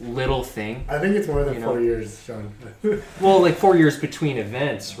pathetic little thing. I think it's more than You know. 4 years, Sean. Well, like 4 years between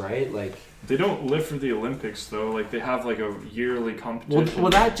events, right? Like, They don't live for the Olympics though. Like they have like a yearly competition.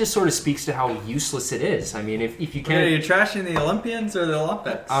 well, that just sort of speaks to how useless it is. I mean, if you Okay, are you can't. trashing the Olympians or the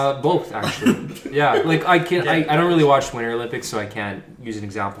Olympics? Both actually, yeah. Like I don't really watch Winter Olympics, so I can't use an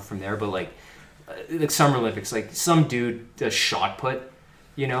example from there. But like Summer Olympics, like some dude does shot put,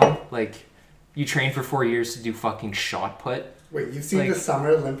 like you train for 4 years to do fucking shot put. Wait, you've seen Like- the Summer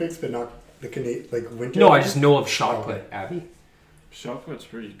Olympics, but not the winter? No, I Olympics? just know of shot Oh. put, Abby. Shot put's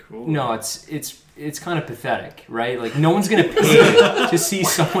pretty cool. No, it's kind of pathetic, right? Like no one's gonna pay to see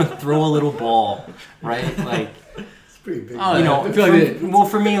someone throw a little ball, right? Like It's pretty big. Oh, you know, I feel like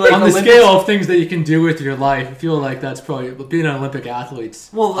for me, like on the Olympics- scale of things that you can do with your life, I feel like that's probably being an Olympic athlete.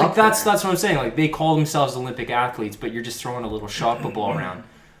 Well, like up that's there. what I'm saying. Like they call themselves Olympic athletes, but you're just throwing a little shot put ball around.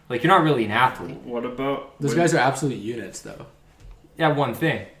 Like you're not really an athlete. What about Those guys are absolute units, though. Yeah, one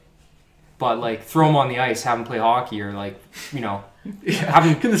thing. But like throw them on the ice, have them play hockey, or like have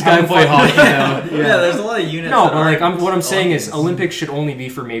them. Can this guy play hockey now? yeah, there's a lot of units. No, that but like aren't what I'm saying is Olympians. Olympics should only be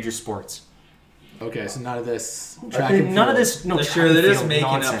for major sports. Okay, so none of this I track think and None of field. this. No, They're track sure and they're just field making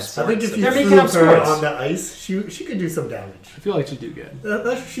up nonsense. I think if you They're making threw up her sports. on the ice, she could do some damage. I feel like you do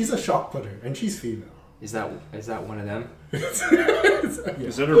good. She's a shot putter, and she's female. Is that one of them? is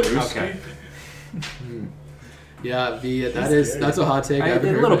that a rooster? Okay. Yeah, scary. that's a hot take. A I haven't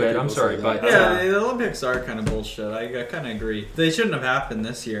heard little many bit. I'm people sorry, say but that. Yeah, the Olympics are kind of bullshit. I kind of agree. They shouldn't have happened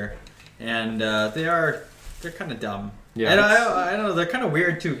this year, and they're kind of dumb. Yeah, and it's- I don't know, they're kind of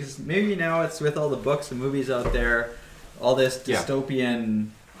weird too, because maybe now it's with all the books and movies out there, all this Yeah. dystopian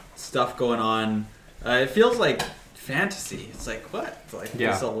stuff going on. It feels like fantasy. It's like what? Like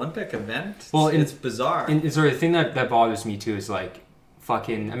Yeah. this Olympic event? Well, it's bizarre. And sort of the thing that bothers me too is like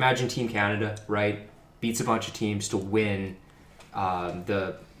fucking imagine Team Canada, right? Beats a bunch of teams to win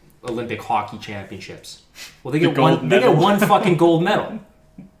the Olympic hockey championships. Well, they The get gold one. They get medal. one fucking gold medal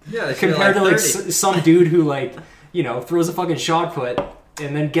Yeah, they should compared get to like 30. some dude who like throws a fucking shot put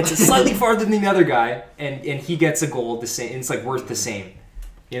and then gets it slightly farther than the other guy, and he gets a gold the same. And it's like worth the same.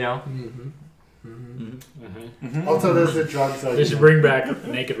 You know. Also, there's the drugs. They should bring back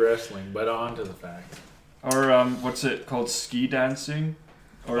naked wrestling, but on to the fact. Or what's it called? Ski dancing?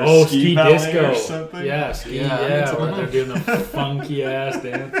 Or Ski ballet disco. or something? Yeah, ski. Yeah, Yeah, where they're doing the funky ass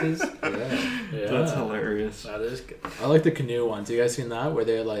dances. Yeah, That's hilarious. That is good. I like the canoe ones. You guys seen that? Where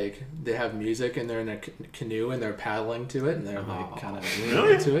they have music and they're in a canoe and they're paddling to it and they're like kind of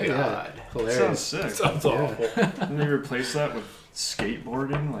Really? to it. God. Yeah, That hilarious. sounds sick. Sounds Yeah. awful. Didn't they replace that with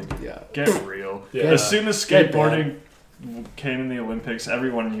skateboarding? Like, Yeah. get real. Yeah. As soon as Get skateboarding came in the Olympics,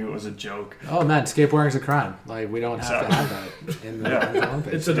 everyone knew it was a joke. Oh man, skateboarding's a crime. Like we don't have to have that in the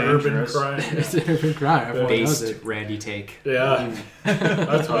Olympics. It's an urban dangerous. crime. It's an urban crime. Everyone knows Based it. Randy take. Yeah,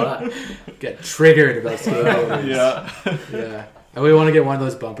 that's hot. Get triggered about skateboarding. Yeah. Yeah. And we want to get one of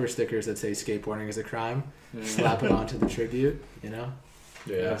those bumper stickers that say skateboarding is a crime. Slap it onto the tribute. You know.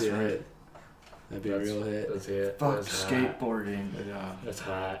 Yeah, That'd be a right. hit. That'd be a real hit. That's it. Fuck That's hot. skateboarding. Yeah. That's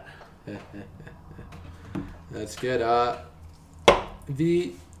hot. That's good. I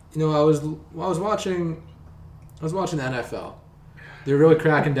was watching the NFL. They're really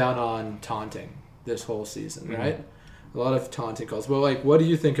cracking down on taunting this whole season, right? A lot of taunting calls. Well, like, what do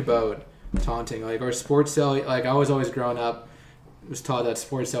you think about taunting? Like, our sports selling, like, I was always growing up, was taught that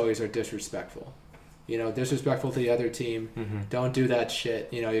sports sellers are disrespectful. Disrespectful to the other team. Don't do that shit.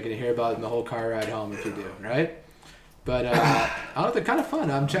 You're going to hear about it in the whole car ride home if you do, right? But I don't know, they're kind of fun.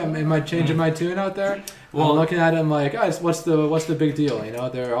 Am I changing my tune out there? Well, I'm looking at them like, guys, what's the big deal?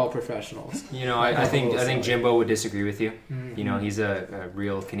 They're all professionals. I think Jimbo would disagree with you. He's a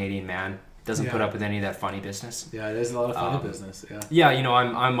real Canadian man. Doesn't put up with any of that funny business. Yeah, it is a lot of funny business. Yeah. Yeah,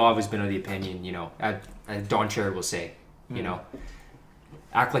 I'm always been of the opinion. As Don Cherry will say,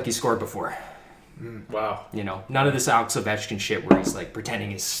 act like you scored before. Wow. None of this Alex Ovechkin shit where he's like pretending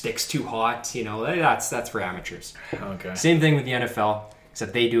his stick's too hot. That's for amateurs. Okay. Same thing with the NFL,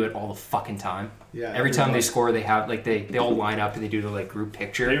 except they do it all the fucking time. Yeah. Every time they score, they have like they all line up and they do the like group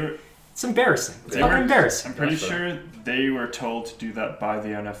picture. They were, It's embarrassing. It's They fucking were- embarrassing. I'm pretty That's sure they were told to do that by the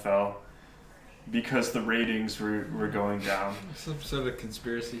NFL because the ratings were going down. Some sort of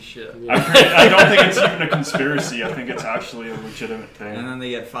conspiracy shit. I don't think it's even a conspiracy. I think it's actually a legitimate And thing. then they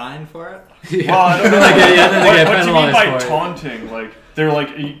get fined for it? Well, I don't know. then they get What do you mean penalized by for it. taunting? Like, they're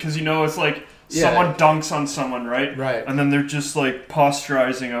like, because it's like Yeah. someone dunks on someone, right? Right. And then they're just like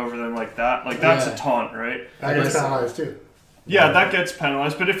posturizing over them like that. Like, that's Yeah. a taunt, right? That gets penalized too. Yeah, that gets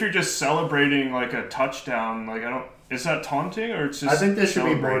penalized. But if you're just celebrating like a touchdown, like, is that taunting or it's just I think there should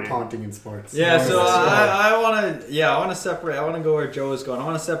be more celebrating? taunting in sports. Yeah, More so of that. I want to separate. I want to go where Joe is going. I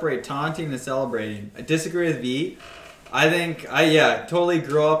want to separate taunting and celebrating. I disagree with V. I think totally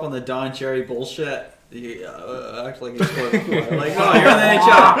grew up on the Don Cherry bullshit. Act like you scored before. Like, oh, you're in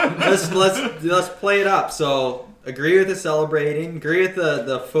the NHL. Let's play it up. So agree with the celebrating. Agree with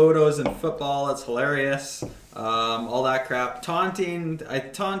the photos and football. It's hilarious. All that crap. Taunting. I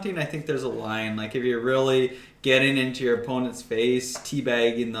think there's a line. Like if you're really getting into your opponent's face,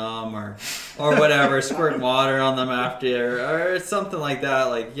 teabagging them, or whatever, squirting water on them after, or something like that.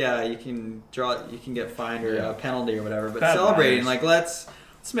 Like you can get fined or a penalty or whatever. But That celebrating, matters. like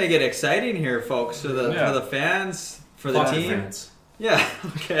let's make it exciting here, folks, for the fans, for the Fuck team. fans. Yeah.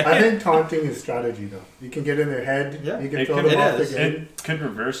 Okay. I think taunting is strategy though. You can get in their head. Yeah. You can It throw could, them off the is. game. it could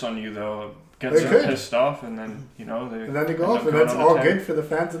reverse on you though. Get It them could. pissed off, and then they And then they go end off, up and going that's on a all tear. good for the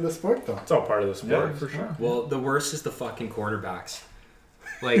fans in the sport though. It's all part of the sport Yeah. for sure. Well, the worst is the fucking quarterbacks.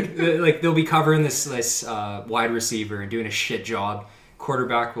 Like they'll be covering this wide receiver and doing a shit job.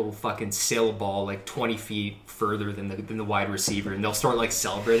 Quarterback will fucking sail a ball like 20 feet further than the wide receiver, and they'll start like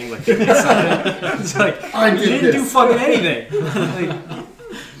celebrating like they're excited. It's like I you did didn't do this. fucking anything.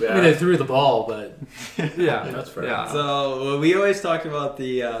 Like, I mean, they threw the ball, but yeah, That's fair. Yeah. So we always talked about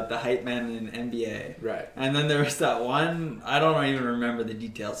the hype man in NBA. right. And then there was that one, I don't even remember the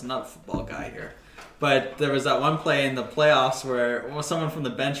details, I'm not a football guy here. But there was that one play in the playoffs where someone from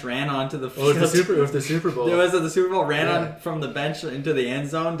the bench ran onto the It field. was the Super Bowl. There was the Super Bowl, ran Yeah. on from the bench into the end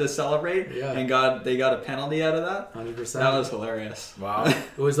zone to celebrate, Yeah. and they got a penalty out of that. 100%. That was hilarious. Wow.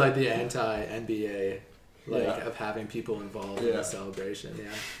 It was like the anti-NBA, like Yeah. of having people involved in Yeah. the celebration.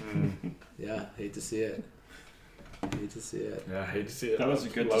 Yeah. Yeah. Hate to see it. Hate to see it. Yeah, I hate to see it. That was a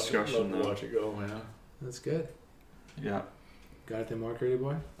good discussion, Love to though. watch it go, man. That's good. Yeah. Got anything more, Curdy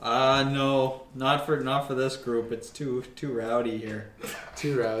boy? No, not for this group. It's too rowdy here.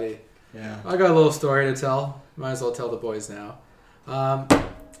 Too rowdy. Yeah. I got a little story to tell. Might as well tell the boys now.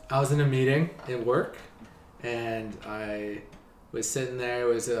 I was in a meeting at work, and I was sitting there.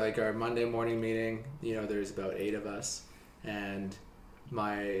 It was like our Monday morning meeting. You know, there's about 8 of us, and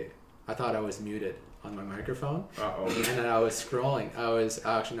I thought I was muted on my microphone. Uh-oh. And then I was scrolling. I wasn't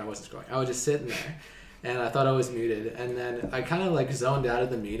scrolling. I was just sitting there, and I thought I was muted. And then I kind of like zoned out of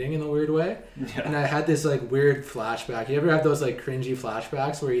the meeting in a weird way. Yeah. And I had this like weird flashback. You ever have those like cringy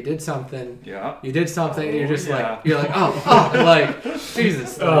flashbacks where you did something? Yeah. You did something, and you're just yeah. like, oh, like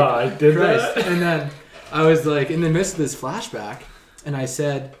Jesus. Like, I did Christ. that. And then I was like in the midst of this flashback, and I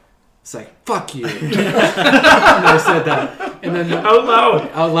said, "It's like fuck you," and I said that. And then Out loud.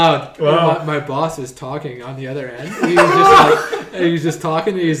 out loud. Wow. My boss was talking on the other end. He was just like, he was just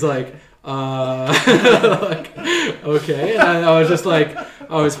talking. And he's like, like, okay. And I was just like,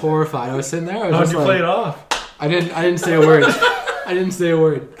 I was horrified. I was sitting there. I was How'd just you like, play it off? I didn't say a word. I didn't say a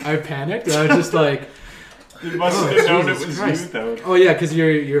word. I panicked. I was just like, You must have known it Jesus was Christ. you, though. oh yeah, because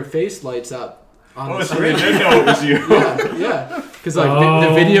your face lights up on Oh, the so they screen. did know it was you. Yeah. Because like the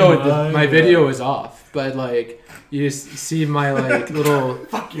Oh video, my my God. video is off, but like you just see my like little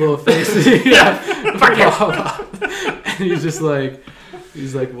face. Yeah. And he's just like,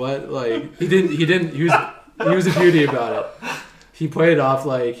 what? Like he was a beauty about it. He played it off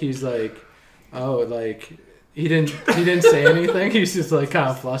like he's like, oh, like he didn't say anything. He's just like kind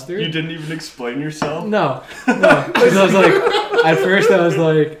of flustered. You didn't even explain yourself? No. 'Cause I was like, at first I was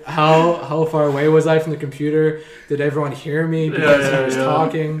like, how far away was I from the computer? Did everyone hear me because I was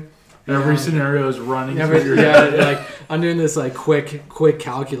talking? Every scenario is running Every, through your yeah, head. like I'm doing this like quick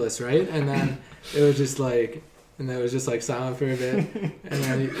calculus, right? And then it was just like, and then it was just like silent for a bit, and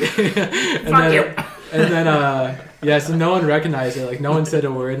then, yeah, so no one recognized it. Like no one said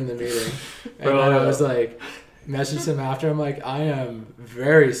a word in the meeting, and Bro, then I was like, messaged him after. I'm like, I am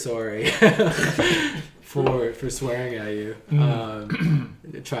very sorry for swearing at you.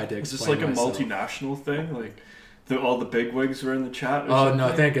 Tried to explain. Is this like a myself. multinational thing? Like all the bigwigs were in the chat? Or Oh something?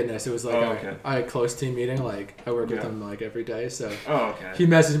 no! Thank goodness it was like okay. a close team meeting. Like I work with Yeah. him like every day, so Oh, okay. he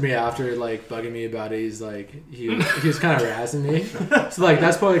messaged me after like bugging me about it. He's like he was kind of razzing me. So like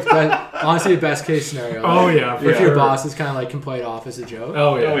that's probably honestly the best case scenario. Oh, Like, yeah, for if your sure. boss is kind of like can play it off as a joke.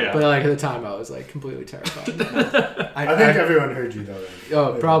 Oh yeah. Oh, yeah. But like at the time I was like completely terrified. I think everyone heard you though.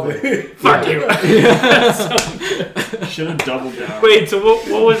 Oh, probably. Fuck you. Should have doubled down. Wait, so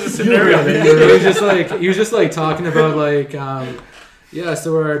what was the scenario? that you were- He was just like talking about like yeah,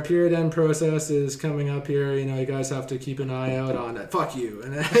 so our period end process is coming up here. You know, you guys have to keep an eye out on it. Fuck you.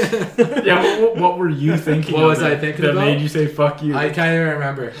 And Yeah, what were you thinking? What of was that- I thinking that about? made you say "fuck you"? I can't even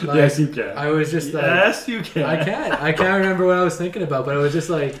remember. Like, yes, you can. I was just like, yes, you can. I can't remember what I was thinking about, but I was just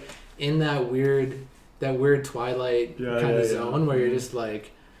like in that weird Twilight Yeah, kind yeah, of yeah. zone where you're just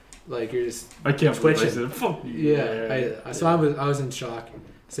like you're just I can't believe I twitching. said "fuck you." yeah. So I was in shock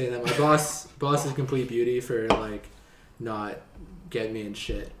saying that my boss is a complete beauty for like not getting me in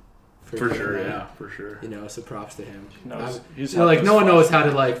shit. For sure, that. yeah, for sure. You know, so props to him. He's You know, like no one knows how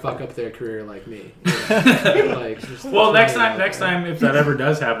to like fuck up their career like me. You know? Like, just Well, next throwing it time, out there. if that ever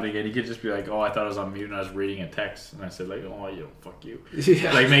does happen again, you could just be like, "Oh, I thought I was on mute and I was reading a text," and I said like, "Oh, you fuck you."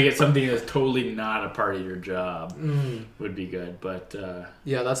 Yeah. Like make it something that's totally not a part of your job Mm. would be good. But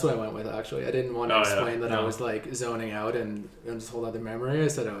Yeah, that's what I went with actually. I didn't want to Oh, yeah. explain that I No. was like zoning out and this whole other memory. I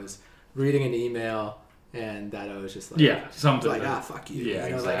said I was reading an email and that I was just like, yeah, something like that- fuck you. Yeah, You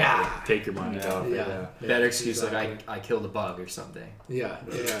know, exactly. like Take your money off. yeah, Yeah. yeah, Better excuse exactly. like I killed a bug or something. Yeah,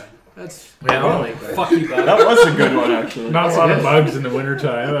 yeah. That's Yeah, I like that. Fuck you, bug. That was a good one, actually. Not a lot of bugs in the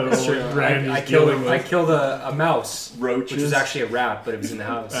wintertime. I That's don't true. know what Randy's I killed dealing I with. killed a mouse, Roaches. which was actually a rat, but it was in the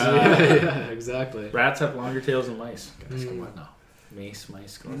house. Yeah, exactly. Rats have longer tails than mice. Guys, come Mm. on now. Mice,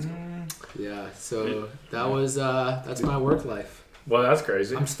 let's go. Yeah, so that was that's my work life. Well, that's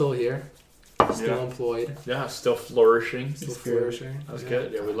crazy. I'm still here, still Yeah. employed, Yeah, still flourishing. still flourishing. That's Yeah.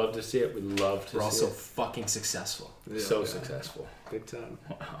 good. Yeah, we love to see it. We love to We're see also it. fucking successful. Yeah, So yeah. successful. Big time.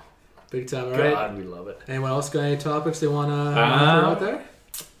 Wow. Big time. All right. God, we love it. Anyone else got any topics they want to throw out there?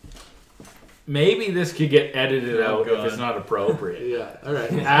 Maybe this could get edited Oh, out if God. it's not appropriate. Yeah. All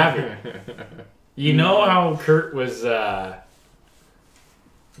right. Abby, you know how Kurt was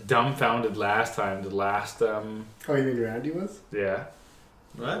dumbfounded last time? The last, Oh, you mean Randy was? yeah.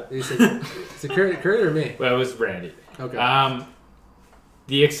 What? You said, is it Kurt or me? Well, it was Randy. Okay.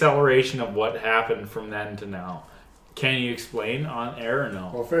 The acceleration of what happened from then to now. Can you explain on air or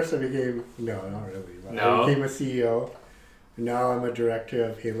no? Well, first I became not really. But No? I became a CEO. And now I'm a director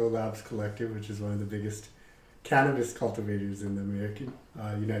of Halo Labs Collective, which is one of the biggest cannabis cultivators in the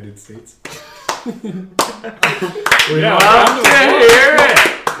United States. We love to hear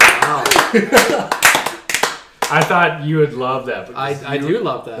it. I thought you would love that. I do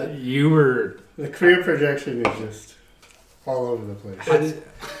love that. You were. The career projection is just all over the place.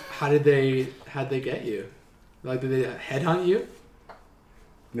 How'd they get you? Like, did they headhunt you?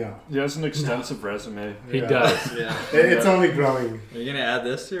 No. He has an extensive resume. He Yeah. does. Yeah. It's only growing. Are you gonna add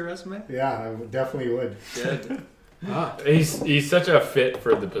this to your resume? Yeah, I definitely would. Good. Ah, He's such a fit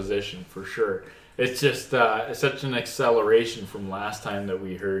for the position for sure. It's just it's such an acceleration from last time that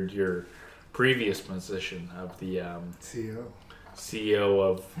we heard your previous position of the CEO. CEO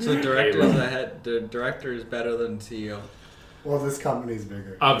of So director's Halo. ahead. The director is better than CEO. Well, this company's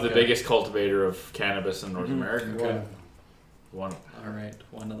bigger. Of the Okay. biggest cultivator of cannabis in North America. One of them. One. All right,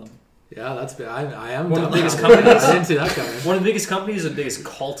 one of them. yeah, that's big. I am One of the dumb. biggest companies. I didn't see that coming. One of the biggest companies and biggest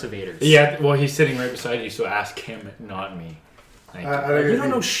cultivators. Yeah, well, he's sitting right beside you, so ask him, not me. Thank you. I think You it'd don't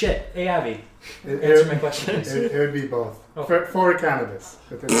be- know shit. Hey, Abby, it- answer it- my question, please. It would be both. Oh. For cannabis.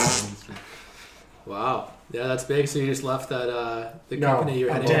 Within the industry. Wow. Yeah, that's big. So you just left that the No. company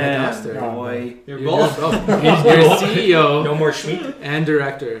you're heading to Damn, Duster. No. boy. You're You're both. You're CEO No more Schmeek. and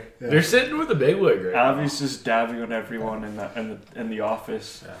director. Yeah. They're sitting with a big wig right now. Avi's just dabbing on everyone in the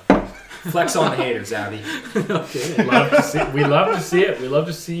office. Flex on the haters, Abby. Okay. We love to see it. We love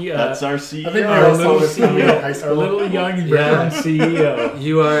to see That's our I think CEO. we our all saw little this coming in high CEO, school. our little young brown CEO.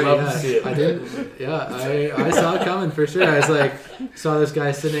 You are. Love Yeah, to see it. I did. Yeah, I saw it coming for sure. I was like, saw this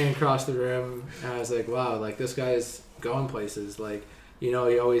guy sitting across the room, and I was like, wow, like this guy's going places. Like, you know,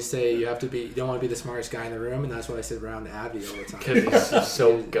 you always say you don't want to be the smartest guy in the room, and that's why I sit around Abby all the time. Because he's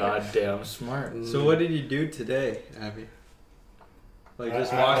so goddamn smart. So what did you do today, Abby? Like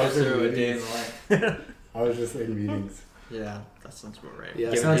just I walk was us in through a day in meetings. the life. I was just in meetings. Yeah, that sounds about right. Yeah,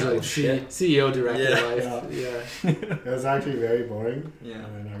 it Giving sounds people like shit. CEO director Yeah. life. Yeah. It was actually very boring, Yeah.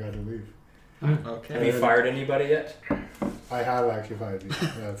 and then I got to leave. Okay. Have you fired anybody yet? I have actually fired you.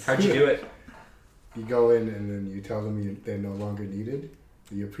 How'd you do it? You go in and then you tell them they're no longer needed.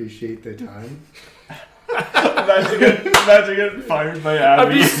 You appreciate their time. Imagine getting fired by I'd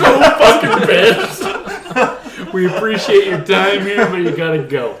Abby. be so fucking pissed. We appreciate your time here, but you gotta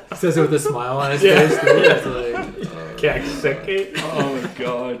go. Says it with a smile on his Yeah. face. Too. It's like, Cakseki. Oh my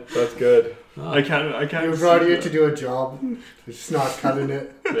god. That's good. I can't. We brought you to do a job. It's just not cutting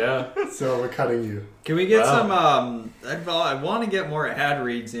it, Yeah. so we're cutting you. Can we get Wow. some? I want to get more ad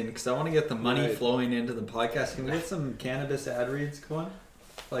reads in because I want to get the money Right. flowing into the podcast. Can we get some cannabis ad reads going?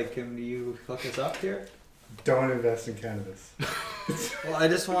 Like, can you hook us up here? Don't invest in cannabis. Well, I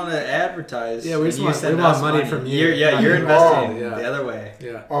just want to advertise. Yeah, we just and you want- send we want us money from you. You're Not you're you. investing Oh, yeah. the other way,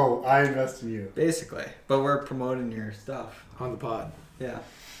 yeah, Oh, I invest in you. basically. But we're promoting your stuff. on the pod. Yeah.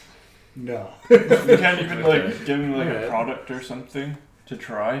 No. You can't even like give me like Alright. a product or something to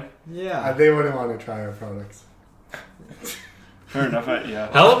try. Yeah. They wouldn't want to try our products. Fair enough.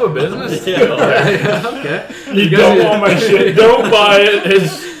 Yeah. Hell of a business. Yeah. Okay. You guys don't are- want my shit. Don't buy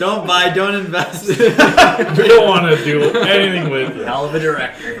it. Don't buy. Don't invest. We don't want to do anything with it. Hell of a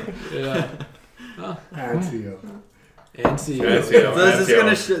director. Yeah. And CEO. And CEO. And CEO. So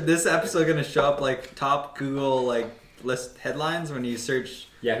is Yeah. this episode gonna show up like top Google like list headlines when you search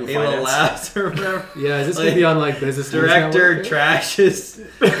Yahoo Halo Finance. Labs or whatever? Yeah, is this Like, gonna be on like Business News Director Network?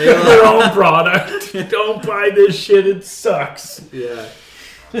 trashes Their Halo. own product. Don't buy this shit. It sucks. Yeah.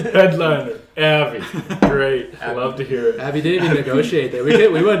 Headliner. Abby. Great. Love to hear it. Abby didn't even negotiate there. We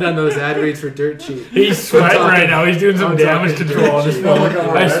would have done those ad reads for dirt cheap. He's sweating right now. He's doing some I'm damage talking control on his dirt Oh, phone. look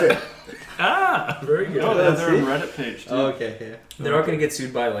on I- Reddit. Ah, very good. Oh, that's their Reddit page too. Okay, okay. They're not gonna get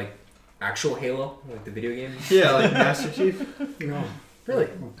sued by like actual Halo, like the video game. Yeah, like Master Chief, No. Really?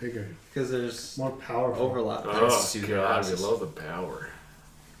 More bigger. because there's More powerful. overlap. Oh, Sue their God. We asses. love the power.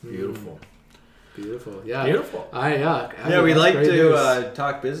 Beautiful. Beautiful. Yeah. Beautiful. Yeah. Yeah, we'd that's like great to news.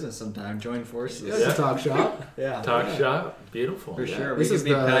 talk business sometime. Join Yeah, forces. it's a talk shop. Yeah, Talk shop. Beautiful. for sure. We This could is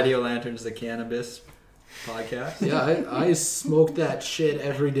be the- Patio Lanterns, the cannabis podcast. Yeah, I smoke that shit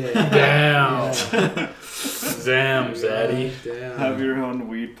every day. Damn. Yeah. Zam, Zaddy. Damn. Have your own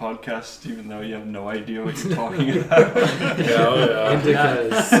weed podcast, even though you have no idea what you're talking about. Yeah.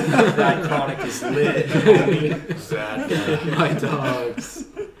 Indicas. That chronic is lit. Zaddy. My dogs.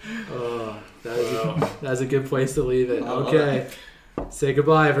 Oh, that's a good place to leave it. I love Okay. Say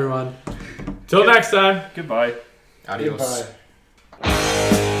goodbye, everyone. Till next time. Goodbye. Adios.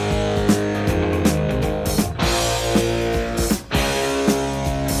 Goodbye.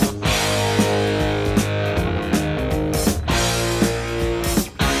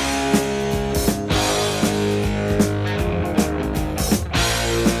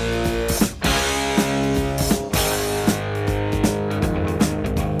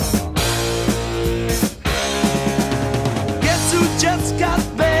 Guess who just got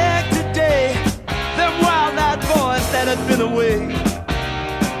back today? Them wild-eyed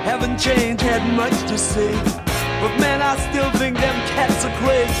change had much to say. But man, I still think them cats are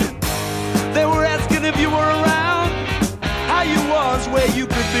crazy. They were asking if you were around, how you was, where you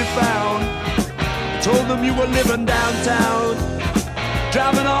could be found. I told them you were living downtown,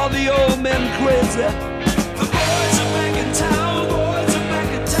 driving all the old men crazy.